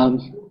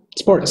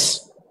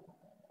sports.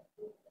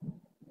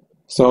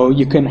 So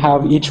you can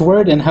have each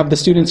word and have the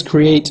students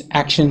create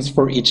actions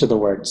for each of the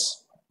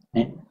words.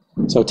 Okay?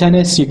 So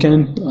tennis, you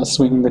can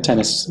swing the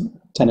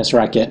tennis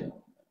racket,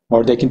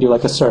 or they can do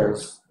like a serve.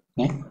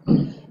 Okay?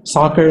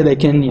 Soccer, they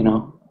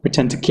can,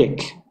 pretend to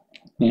kick.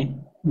 Okay?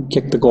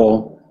 Kick the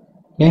goal.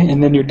 Okay?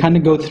 And then you kind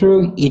of go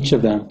through each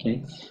of them.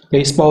 Okay?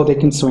 Baseball, they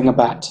can swing a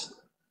bat.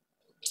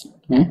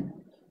 Okay?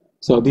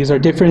 So these are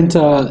different,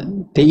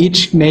 they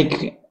each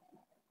make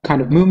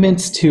kind of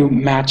movements to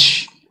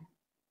match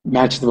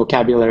the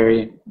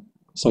vocabulary.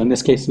 So in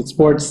this case with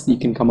sports, you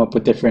can come up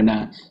with different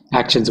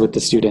actions with the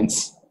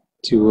students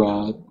to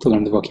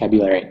learn the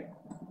vocabulary.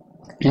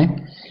 Okay?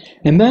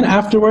 And then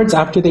afterwards,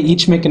 after they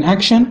each make an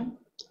action,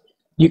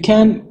 you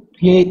can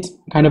create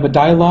kind of a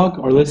dialogue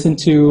or listen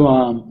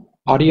to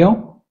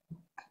audio,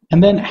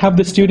 and then have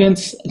the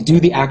students do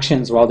the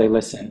actions while they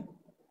listen.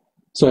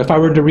 So if I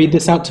were to read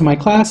this out to my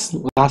class,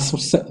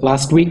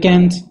 last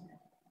weekend,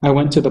 I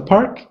went to the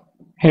park.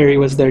 Harry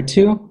was there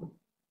too.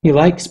 He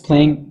likes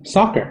playing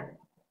soccer.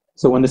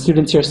 So when the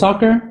students hear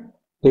soccer,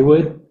 they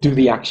would do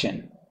the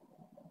action.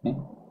 Okay?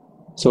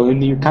 So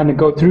when you kind of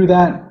go through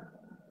that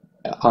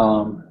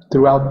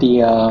throughout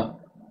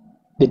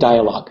the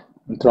dialogue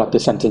and throughout the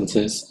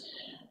sentences.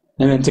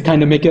 And then to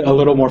kind of make it a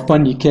little more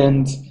fun, you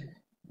can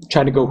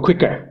try to go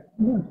quicker.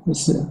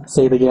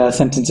 Say the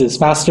sentences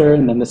faster,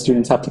 and then the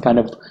students have to kind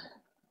of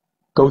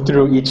go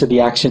through each of the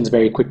actions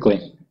very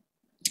quickly.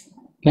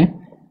 Okay?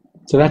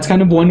 So that's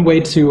kind of one way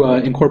to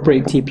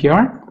incorporate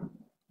TPR.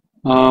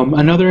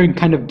 Another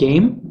kind of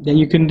game that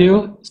you can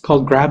do is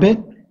called Grab It.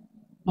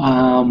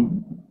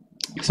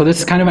 So this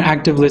is kind of an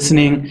active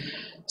listening.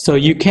 So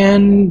you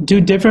can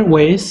do different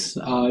ways.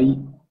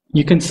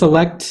 You can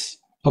select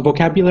a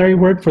vocabulary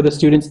word for the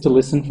students to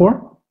listen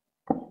for,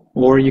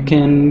 or you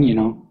can,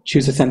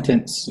 choose a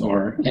sentence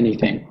or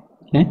anything.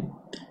 Okay?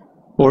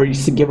 Or you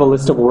give a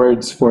list of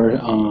words for,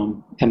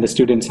 and the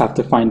students have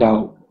to find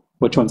out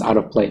which one's out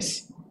of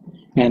place.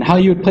 And how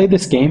you would play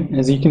this game,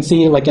 as you can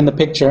see, like in the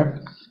picture,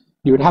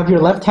 you would have your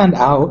left hand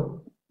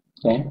out,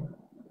 okay?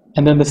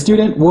 And then the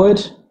student would,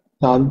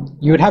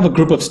 you would have a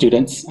group of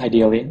students,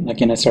 ideally,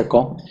 like in a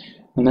circle.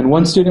 And then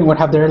one student would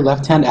have their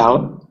left hand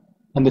out,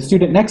 and the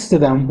student next to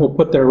them will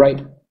put their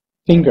right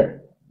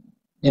finger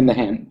in the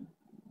hand,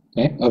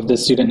 okay, of the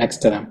student next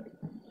to them.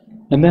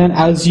 And then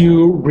as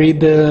you read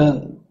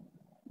the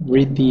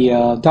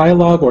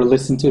dialogue or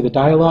listen to the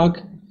dialogue,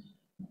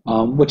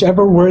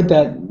 whichever word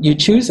that you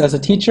choose as a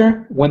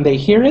teacher, when they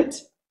hear it,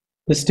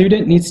 the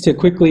student needs to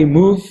quickly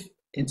move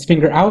its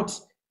finger out,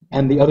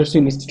 and the other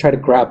student needs to try to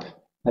grab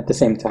at the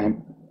same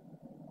time.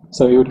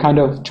 So you would kind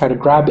of try to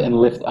grab and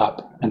lift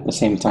up at the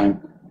same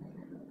time.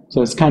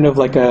 So it's kind of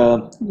like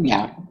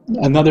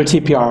another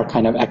TPR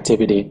kind of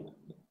activity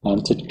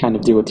to kind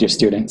of do with your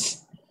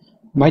students.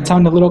 It might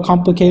sound a little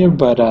complicated,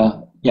 but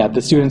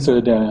the students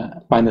would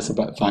find this a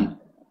bit fun.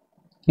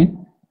 Okay?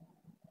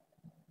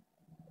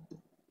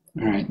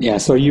 All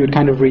right, so you would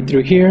kind of read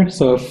through here.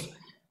 So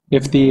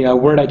if the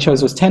word I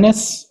chose was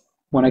tennis,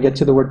 when I get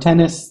to the word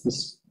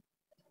tennis,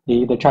 they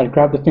either try to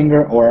grab the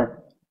finger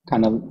or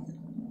kind of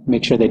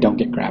make sure they don't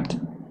get grabbed.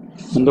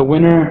 And the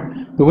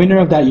winner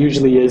of that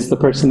usually is the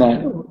person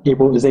that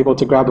is able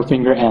to grab a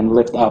finger and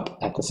lift up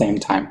at the same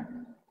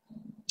time.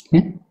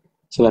 Okay?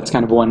 So that's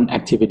kind of one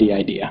activity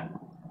idea.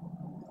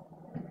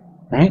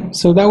 All right,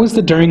 so that was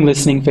the during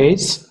listening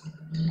phase.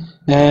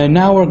 And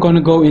now we're going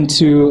to go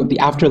into the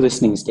after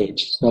listening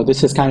stage. So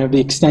this is kind of the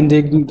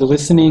extending the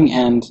listening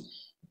and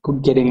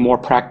getting more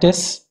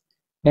practice.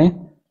 Okay?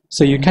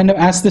 So you kind of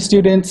ask the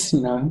students,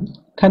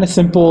 kind of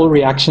simple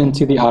reaction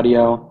to the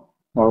audio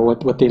or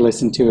what they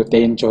listened to, if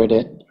they enjoyed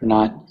it or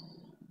not.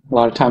 A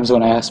lot of times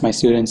when I ask my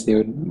students, they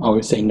would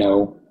always say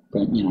no,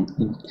 but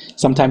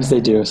sometimes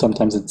they do,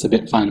 sometimes it's a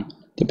bit fun,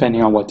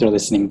 depending on what they're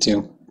listening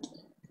to.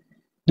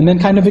 And then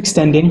kind of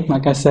extending,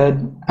 like I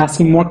said,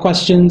 asking more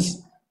questions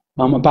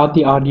about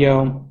the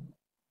audio,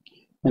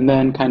 and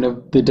then kind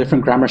of the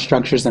different grammar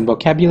structures and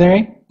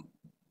vocabulary,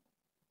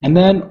 and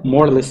then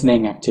more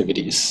listening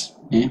activities.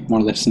 Okay?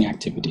 More listening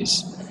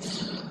activities.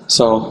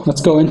 So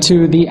let's go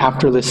into the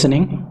after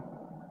listening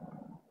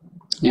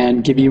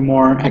and give you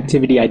more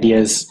activity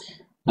ideas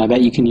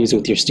that you can use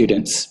with your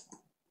students.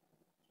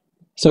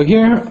 So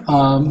here,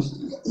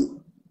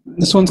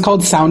 this one's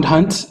called Sound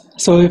Hunt.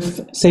 So if,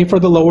 say for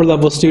the lower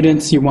level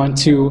students, you want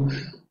to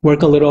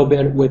work a little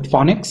bit with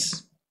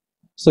phonics,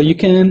 so you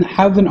can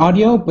have an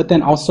audio, but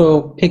then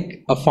also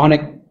pick a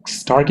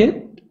phonics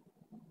target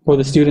for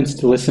the students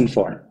to listen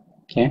for,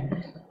 okay?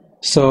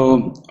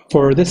 So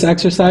for this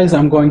exercise,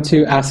 I'm going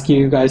to ask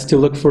you guys to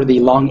look for the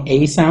long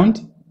A sound.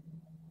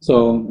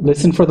 So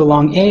listen for the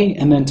long A,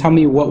 and then tell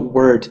me what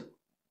word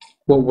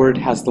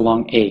has the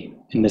long A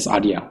in this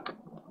audio,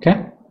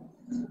 okay?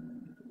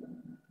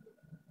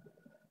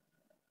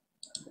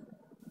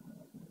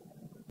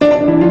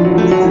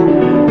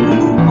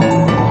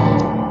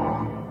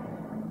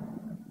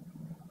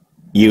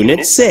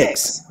 Unit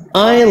 6.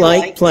 I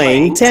like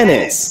playing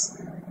tennis.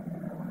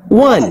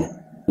 1.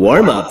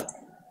 Warm up.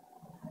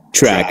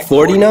 Track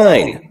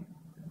 49.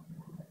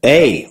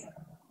 A.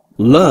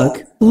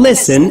 Look,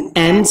 listen,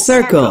 and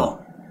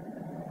circle.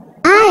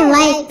 I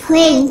like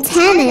playing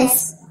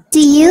tennis. Do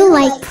you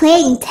like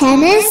playing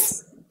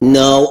tennis?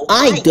 No,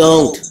 I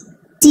don't.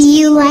 Do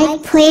you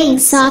like playing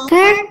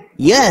soccer?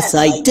 Yes,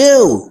 I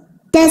do.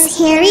 Does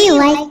Harry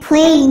like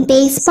playing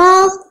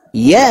baseball?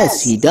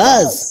 Yes, he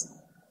does.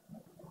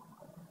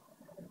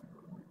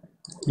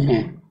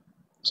 Yeah.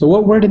 So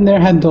what word in there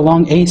had the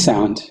long A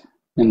sound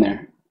in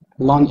there?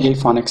 Long A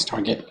phonics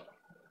target.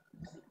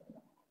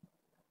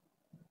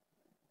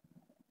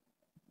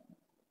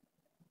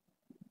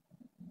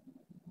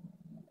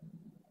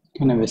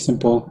 Kind of a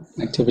simple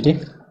activity.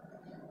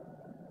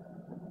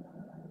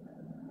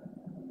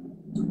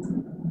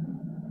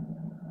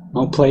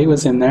 Oh, play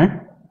was in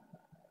there.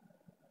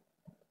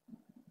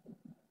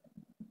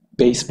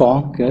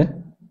 Baseball,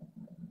 good.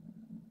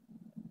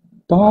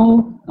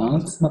 Ball, oh,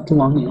 it's not too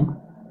long, you know.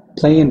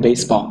 Play in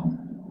baseball.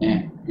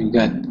 Yeah, very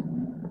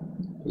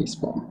good.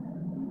 Baseball.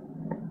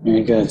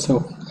 Very good.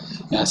 So,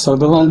 yeah, so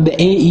the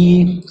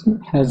AE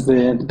has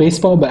the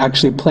baseball, but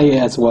actually play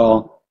as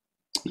well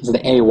is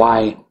the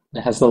AY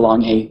that has the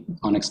long A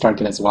phonics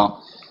target as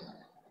well.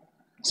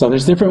 So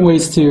there's different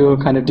ways to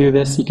kind of do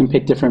this. You can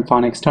pick different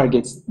phonics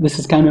targets. This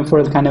is kind of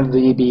for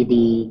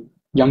the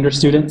younger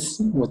students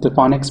with the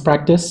phonics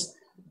practice,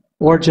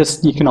 or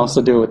just you can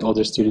also do it with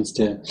older students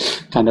to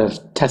kind of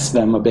test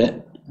them a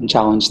bit and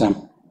challenge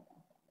them.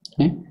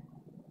 Okay,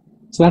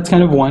 so that's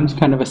kind of one,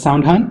 kind of a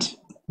sound hunt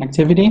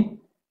activity.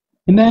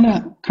 And then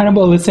kind of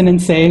a listen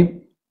and say.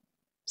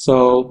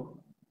 So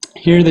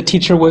here the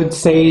teacher would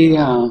say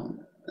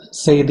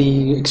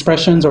the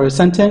expressions or a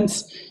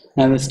sentence,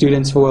 and the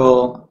students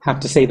will have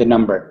to say the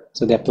number.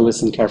 So they have to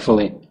listen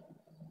carefully.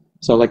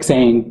 So like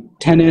saying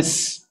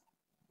tennis,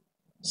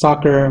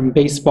 soccer,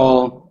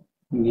 baseball,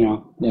 you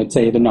know, they'd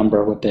say the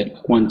number with it,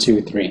 1,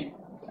 2, 3.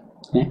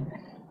 Okay?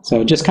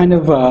 So just kind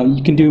of,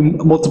 you can do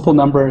multiple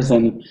numbers,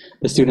 and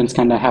the students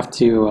kind of have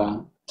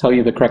to tell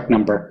you the correct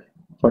number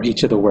for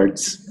each of the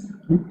words.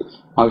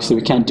 Obviously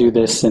we can't do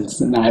this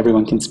since not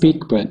everyone can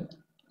speak, but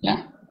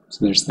yeah,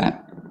 so there's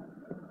that.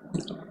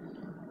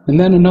 And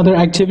then another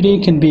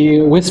activity can be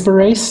whisper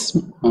race.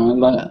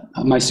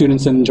 My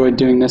students enjoyed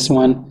doing this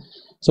one.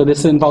 So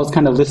this involves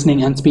kind of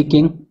listening and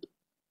speaking.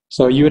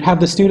 So you would have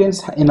the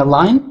students in a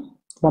line,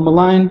 form a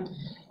line,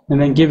 and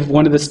then give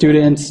one of the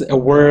students a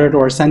word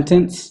or a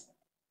sentence,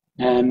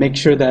 and make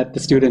sure that the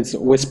students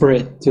whisper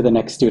it to the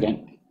next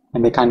student.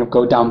 And they kind of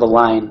go down the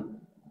line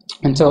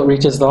until it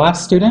reaches the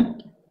last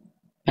student.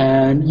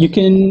 And you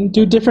can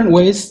do different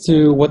ways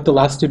to what the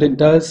last student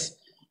does.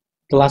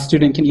 The last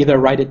student can either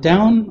write it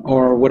down,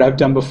 or what I've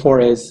done before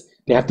is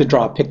they have to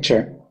draw a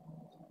picture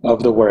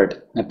of the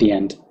word at the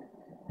end.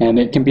 And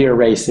it can be a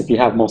race if you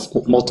have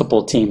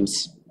multiple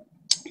teams.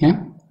 Okay?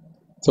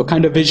 So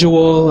kind of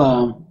visual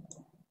of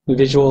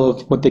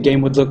what the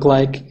game would look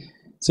like.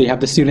 So you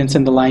have the students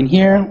in the line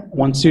here.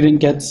 One student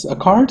gets a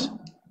card,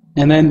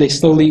 and then they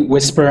slowly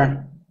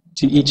whisper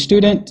to each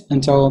student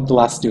until the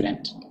last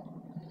student.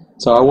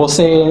 So I will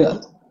say,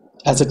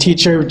 as a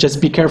teacher, just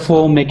be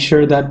careful, make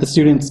sure that the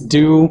students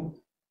do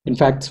in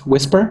fact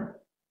whisper.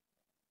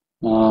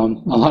 A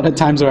lot of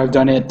times where I've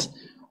done it,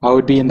 I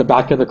would be in the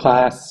back of the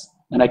class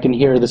and I can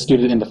hear the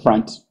student in the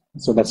front,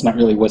 so that's not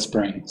really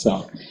whispering.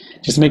 So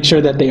just make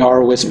sure that they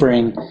are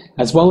whispering,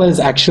 as well as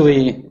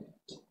actually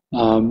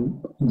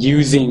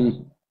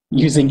using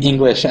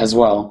English as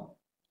well.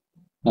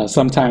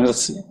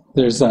 Sometimes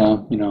there's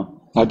you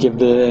know, I'll give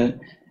the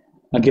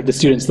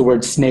students the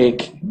word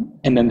snake,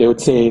 and then they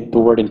would say the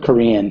word in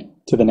Korean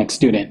to the next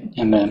student,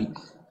 and then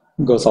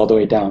goes all the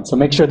way down. So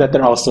make sure that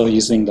they're also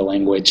using the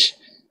language.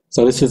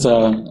 So this is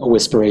a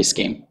whisper race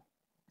game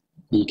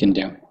you can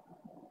do.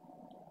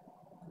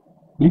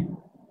 Okay.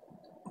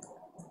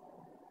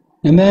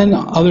 And then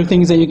other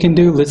things that you can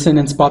do, listen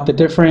and spot the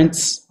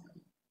difference.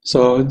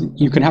 So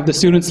you can have the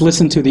students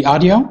listen to the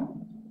audio,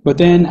 but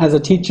then as a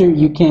teacher,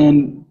 you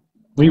can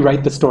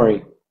rewrite the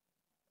story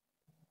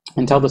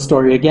and tell the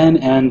story again,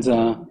 and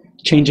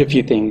change a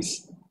few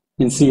things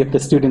and see if the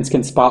students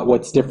can spot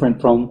what's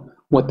different from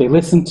what they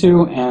listened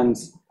to and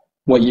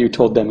what you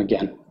told them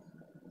again.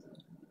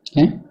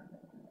 Okay?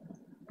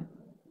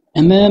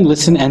 And then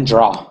listen and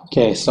draw.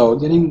 Okay, so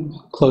getting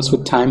close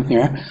with time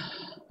here.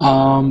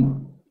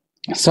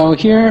 So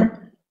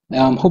here,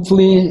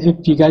 hopefully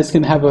if you guys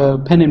can have a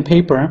pen and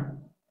paper,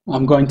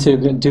 I'm going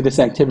to do this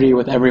activity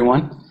with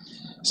everyone.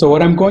 So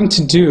what I'm going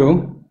to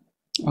do,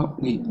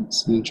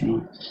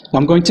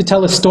 I'm going to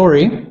tell a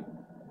story,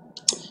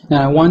 and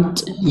I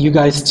want you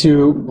guys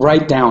to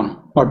write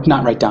down, or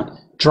not write down,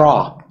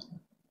 draw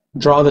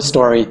the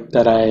story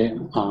that I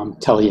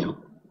tell you.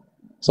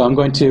 So I'm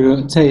going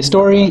to tell you a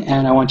story,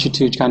 and I want you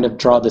to kind of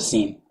draw the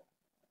scene.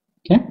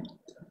 Okay?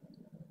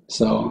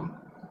 So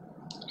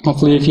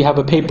hopefully if you have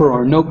a paper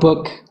or a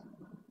notebook,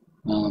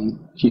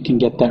 if you can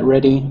get that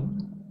ready,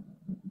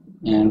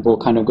 and we'll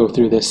kind of go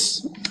through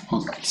this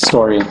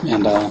story,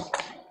 and I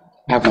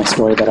have my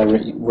story that I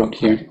wrote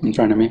here in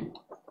front of me.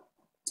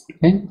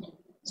 Okay?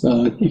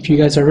 So if you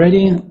guys are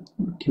ready,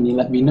 can you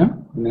let me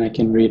know? And then I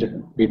can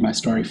read my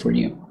story for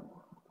you.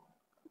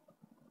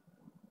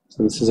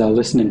 So this is our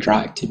listen and draw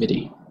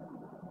activity.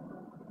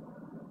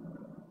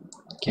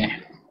 Okay.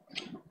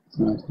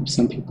 So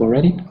some people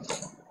ready?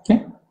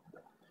 Okay.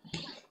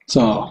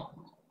 So,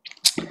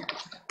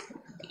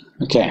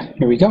 okay,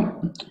 here we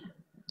go.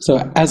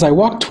 So as I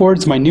walk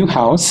towards my new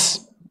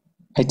house,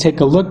 I take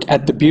a look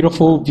at the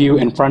beautiful view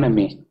in front of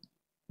me.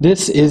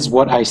 This is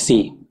what I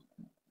see.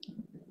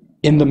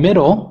 In the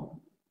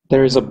middle,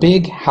 there is a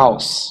big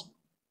house.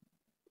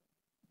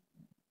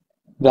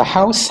 The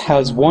house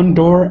has 1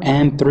 door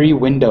and 3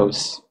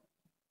 windows.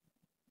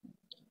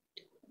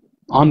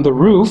 On the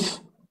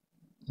roof,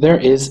 there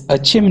is a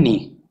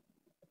chimney.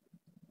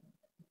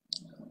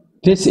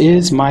 This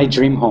is my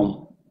dream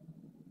home.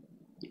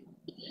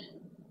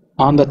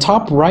 On the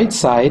top right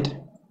side,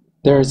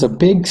 there is a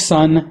big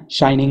sun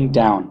shining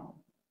down.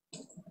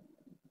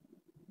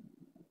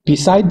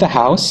 Beside the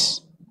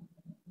house,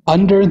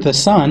 under the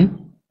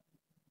sun,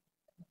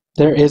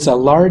 there is a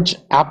large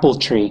apple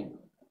tree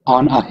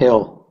on a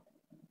hill.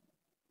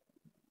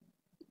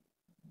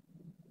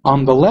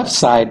 On the left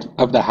side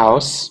of the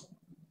house,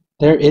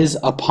 there is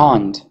a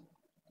pond.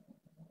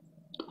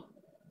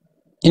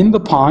 In the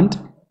pond,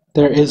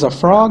 there is a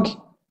frog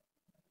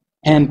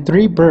and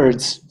 3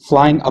 birds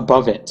flying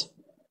above it,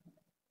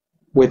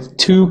 with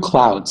 2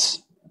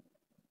 clouds.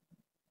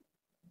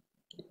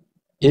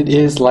 It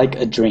is like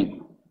a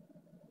dream.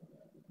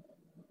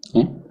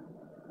 Okay.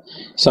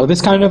 So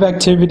this kind of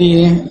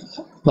activity,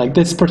 like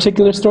this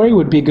particular story,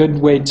 would be a good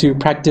way to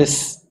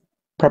practice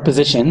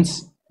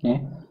prepositions.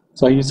 Okay.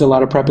 So I used a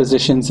lot of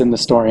prepositions in the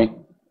story.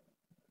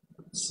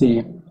 Let's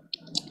see.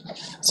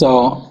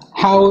 So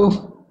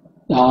how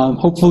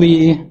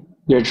hopefully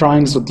your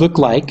drawings would look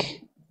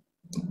like,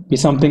 be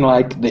something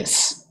like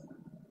this.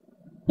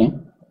 Okay.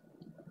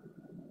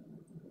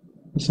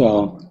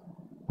 So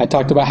I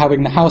talked about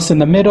having the house in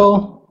the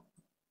middle,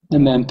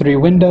 and then 3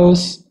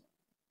 windows,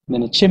 and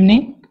then a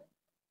chimney.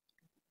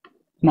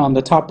 And on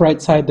the top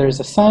right side, there's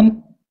a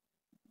sun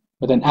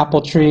with an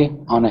apple tree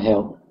on a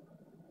hill.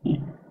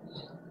 Okay.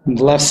 And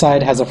the left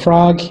side has a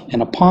frog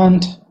and a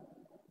pond,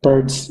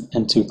 birds,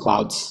 and 2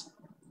 clouds.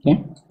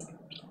 Okay.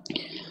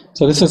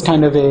 So this is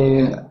kind of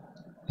a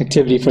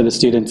activity for the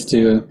students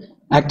to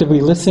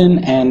actively listen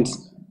and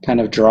kind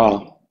of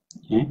draw.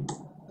 Okay.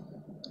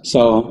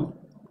 So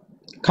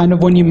kind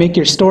of when you make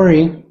your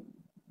story,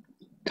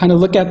 kind of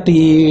look at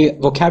the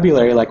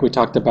vocabulary like we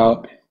talked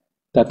about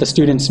that the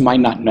students might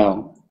not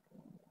know.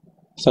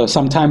 So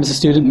sometimes the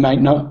student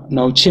might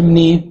know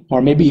chimney,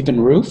 or maybe even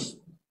roof,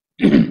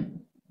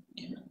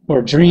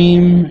 or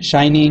dream,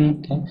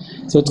 shining. Okay?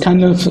 So it's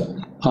kind of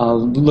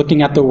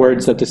looking at the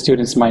words that the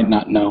students might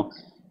not know.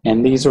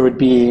 And these would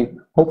be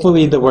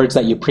hopefully the words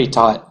that you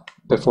pre-taught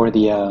before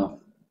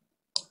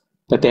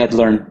that they had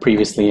learned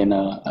previously in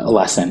a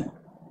lesson.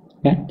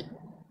 Okay?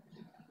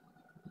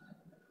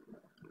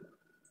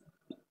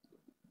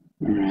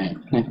 All right,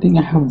 and I think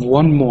I have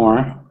one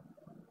more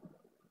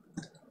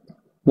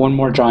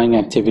drawing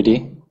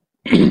activity.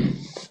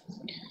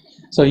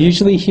 So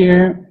usually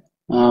here,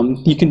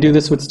 you can do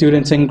this with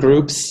students in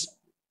groups.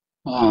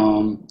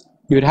 You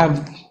would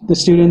have the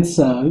students,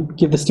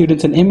 give the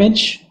students an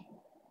image,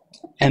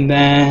 and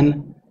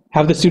then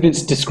have the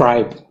students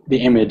describe the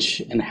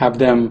image and have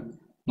them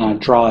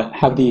draw it,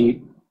 have the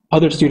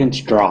other students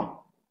draw.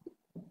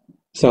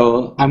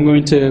 So I'm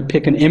going to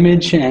pick an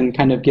image and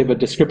kind of give a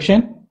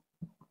description,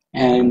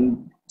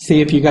 and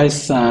see if you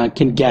guys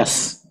can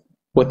guess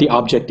what the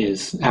object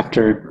is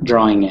after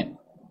drawing it.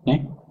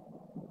 Okay?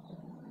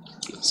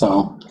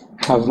 So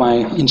have my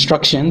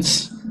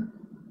instructions.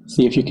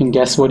 See if you can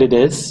guess what it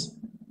is.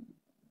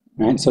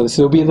 All right, so this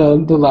will be the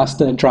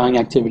last drawing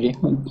activity.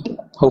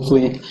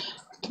 Hopefully,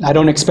 I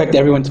don't expect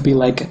everyone to be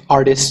like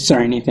artists or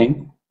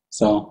anything.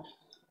 So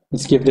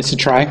let's give this a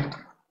try.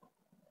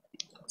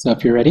 So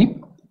if you're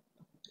ready.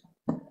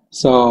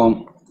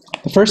 So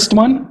the first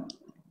one,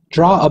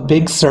 draw a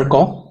big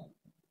circle.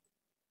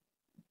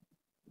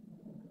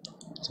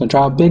 So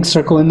draw a big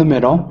circle in the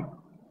middle.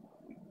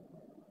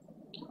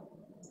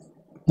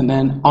 And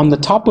then on the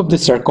top of the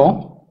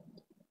circle,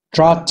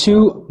 draw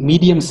 2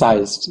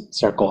 medium-sized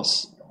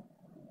circles.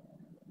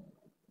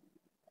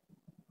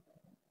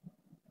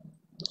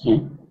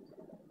 Okay.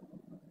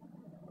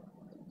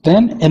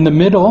 Then in the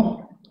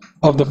middle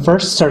of the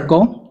first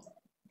circle,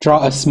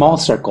 draw a small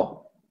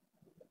circle.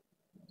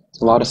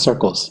 It's a lot of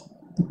circles.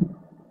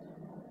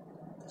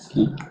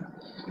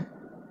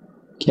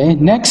 Okay,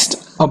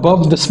 next,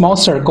 above the small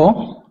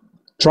circle,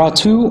 draw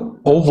 2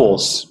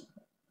 ovals.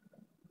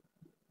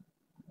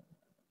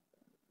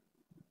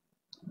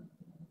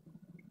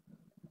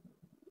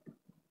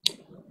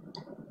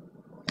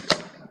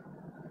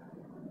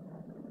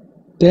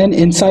 Then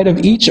inside of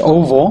each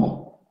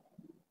oval,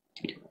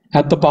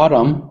 at the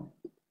bottom,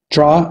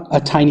 draw a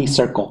tiny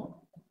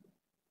circle.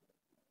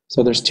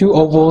 So there's 2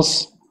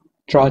 ovals,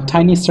 draw a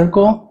tiny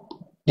circle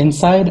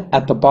inside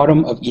at the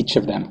bottom of each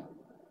of them.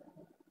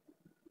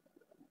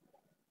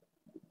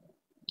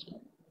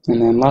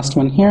 And then last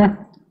one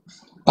here,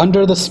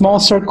 under the small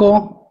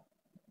circle,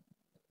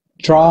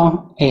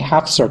 draw a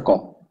half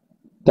circle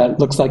that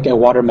looks like a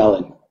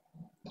watermelon,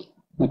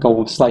 like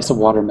a slice of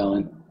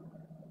watermelon.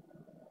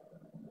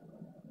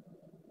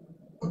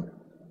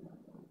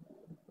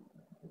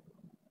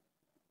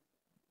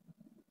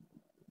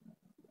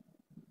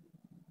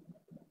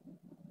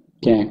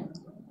 Okay.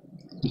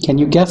 Can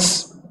you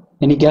guess?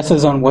 Any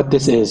guesses on what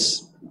this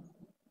is?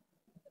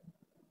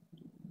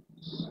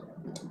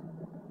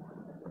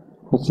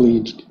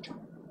 Hopefully,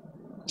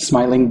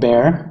 smiling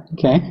bear.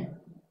 Okay.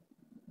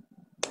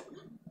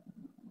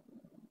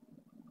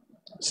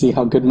 See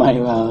how good my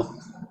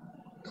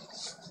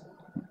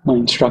my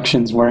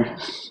instructions were.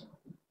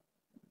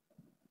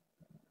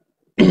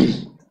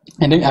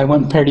 And I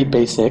went pretty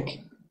basic,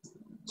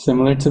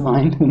 similar to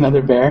mine.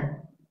 Another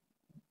bear.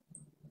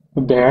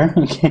 A bear.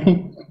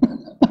 Okay.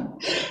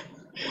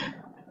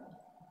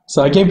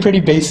 So I gave pretty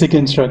basic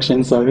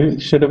instructions. So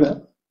it should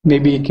have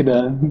maybe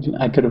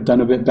I could have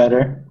done a bit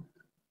better.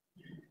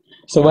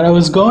 So what I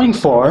was going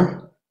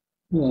for,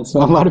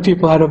 so a lot of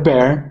people had a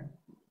bear.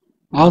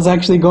 I was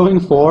actually going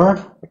for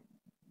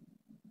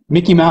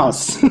Mickey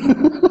Mouse.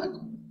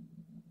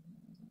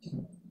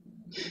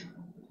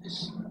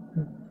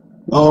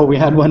 Oh, we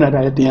had one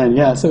at the end.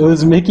 Yeah, so it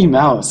was Mickey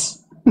Mouse.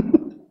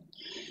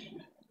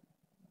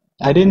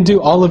 I didn't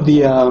do all of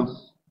the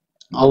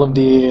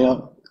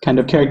kind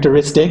of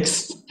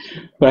characteristics,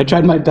 but I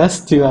tried my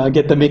best to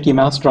get the Mickey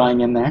Mouse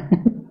drawing in there.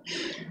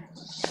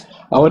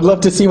 I would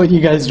love to see what you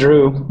guys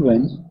drew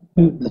when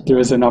there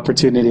was an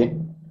opportunity.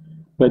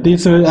 But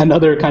these are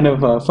another kind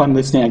of fun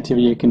listening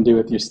activity you can do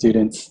with your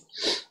students.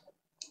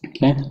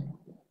 Okay.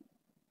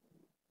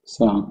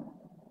 So,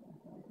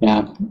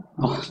 yeah,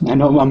 I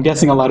know I'm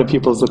guessing a lot of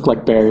people's look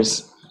like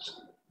bears,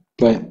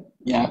 but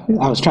yeah,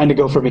 I was trying to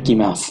go for Mickey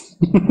Mouse.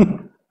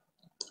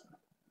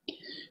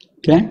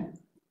 Okay.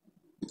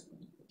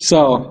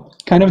 So,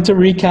 kind of to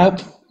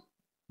recap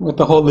with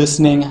the whole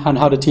listening, on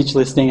how to teach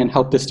listening and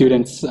help the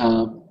students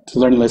to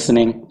learn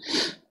listening.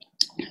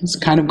 It's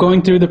kind of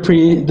going through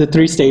the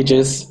three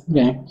stages.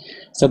 Okay.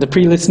 So the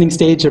pre-listening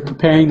stage are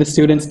preparing the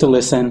students to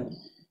listen,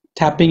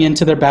 tapping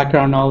into their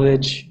background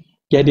knowledge,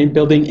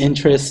 building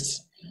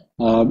interest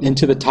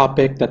into the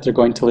topic that they're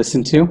going to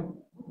listen to,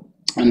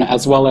 and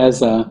as well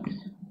as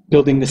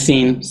building the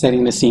scene,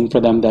 setting the scene for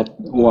them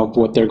of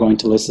what they're going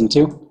to listen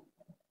to.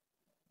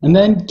 And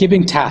then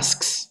giving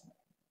tasks.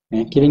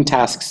 Okay? Giving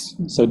tasks.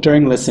 So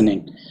during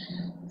listening.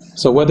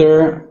 So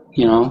whether,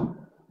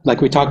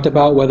 like we talked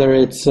about, whether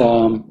it's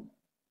a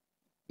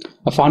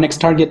phonics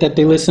target that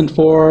they listened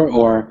for,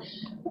 or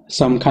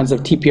some kinds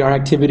of TPR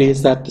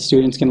activities that the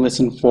students can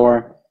listen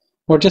for,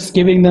 or just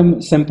giving them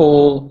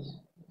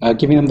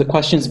giving them the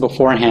questions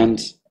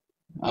beforehand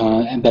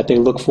and that they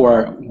look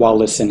for while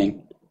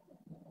listening.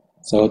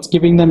 So it's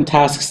giving them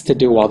tasks to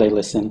do while they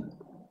listen.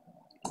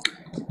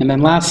 And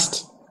then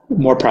last,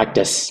 more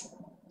practice.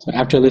 So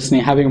after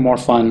listening, having more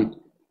fun,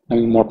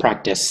 having more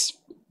practice.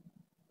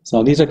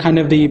 So these are kind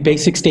of the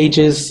basic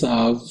stages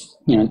of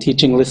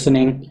teaching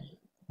listening.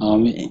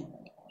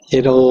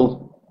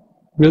 It'll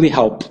really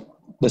help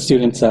the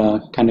students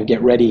kind of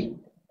get ready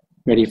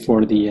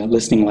for the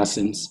listening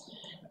lessons.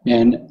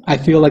 And I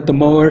feel like the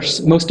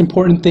most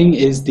important thing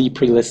is the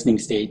pre-listening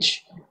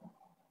stage.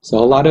 So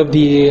a lot of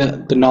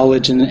the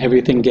knowledge and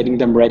everything, getting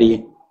them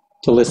ready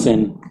to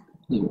listen,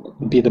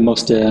 would be the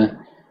most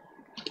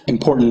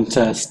important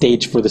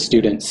stage for the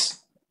students.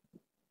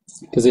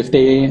 Because if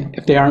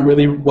they aren't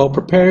really well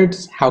prepared,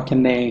 how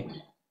can they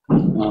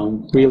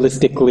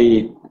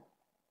realistically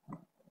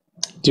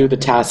do the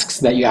tasks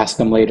that you ask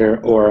them later,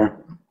 or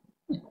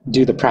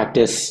do the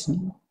practice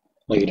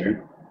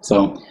later?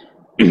 So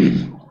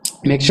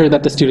make sure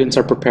that the students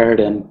are prepared,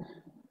 and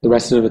the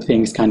rest of the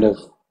things kind of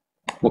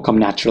will come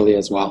naturally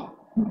as well.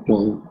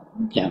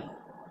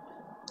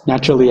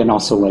 Naturally, and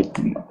also like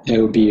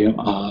it would be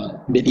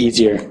a bit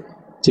easier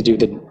to do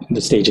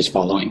the stages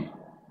following.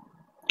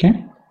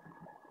 Okay.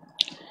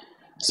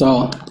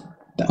 So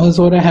that was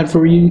what I had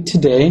for you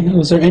today.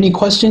 Was there any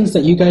questions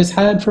that you guys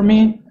had for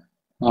me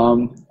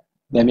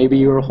that maybe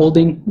you were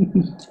holding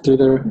through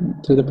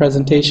the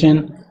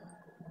presentation?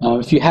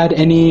 If you had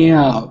any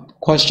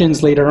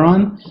questions later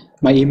on,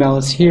 my email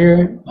is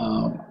here.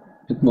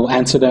 We'll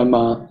answer them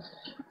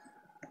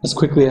as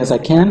quickly as I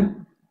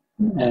can.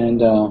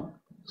 And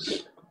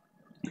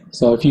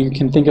so if you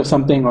can think of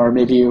something, or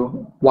maybe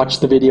you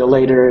watched the video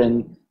later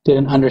and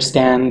didn't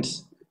understand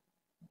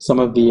some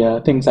of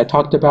the things I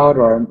talked about,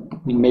 or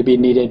maybe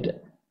needed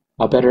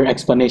a better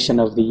explanation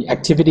of the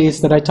activities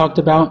that I talked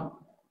about,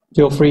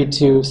 feel free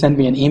to send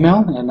me an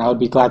email, and I would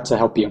be glad to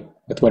help you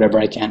with whatever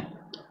I can.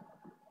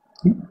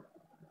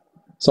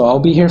 So I'll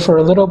be here for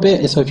a little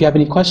bit, so if you have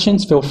any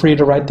questions, feel free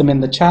to write them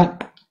in the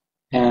chat,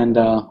 and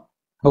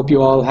hope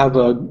you all have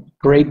a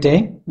great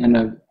day and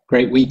a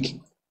great week.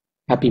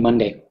 Happy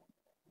Monday.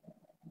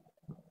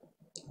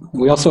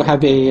 We also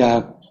have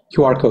a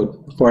QR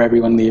code before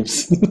everyone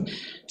leaves.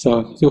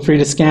 So feel free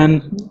to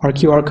scan our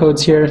QR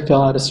codes here,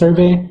 fill out a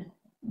survey,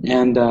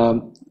 and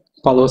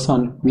follow us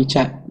on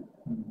WeChat.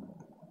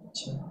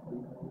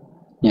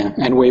 Yeah,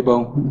 and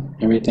Weibo,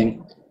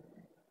 everything.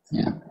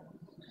 Yeah.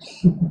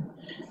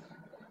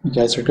 You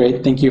guys are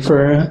great. Thank you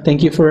for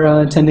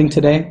attending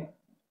today.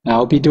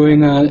 I'll be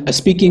doing a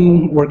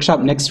speaking workshop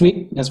next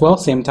week as well,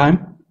 same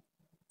time.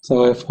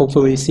 So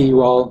hopefully see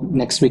you all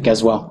next week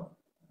as well.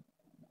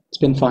 It's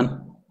been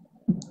fun.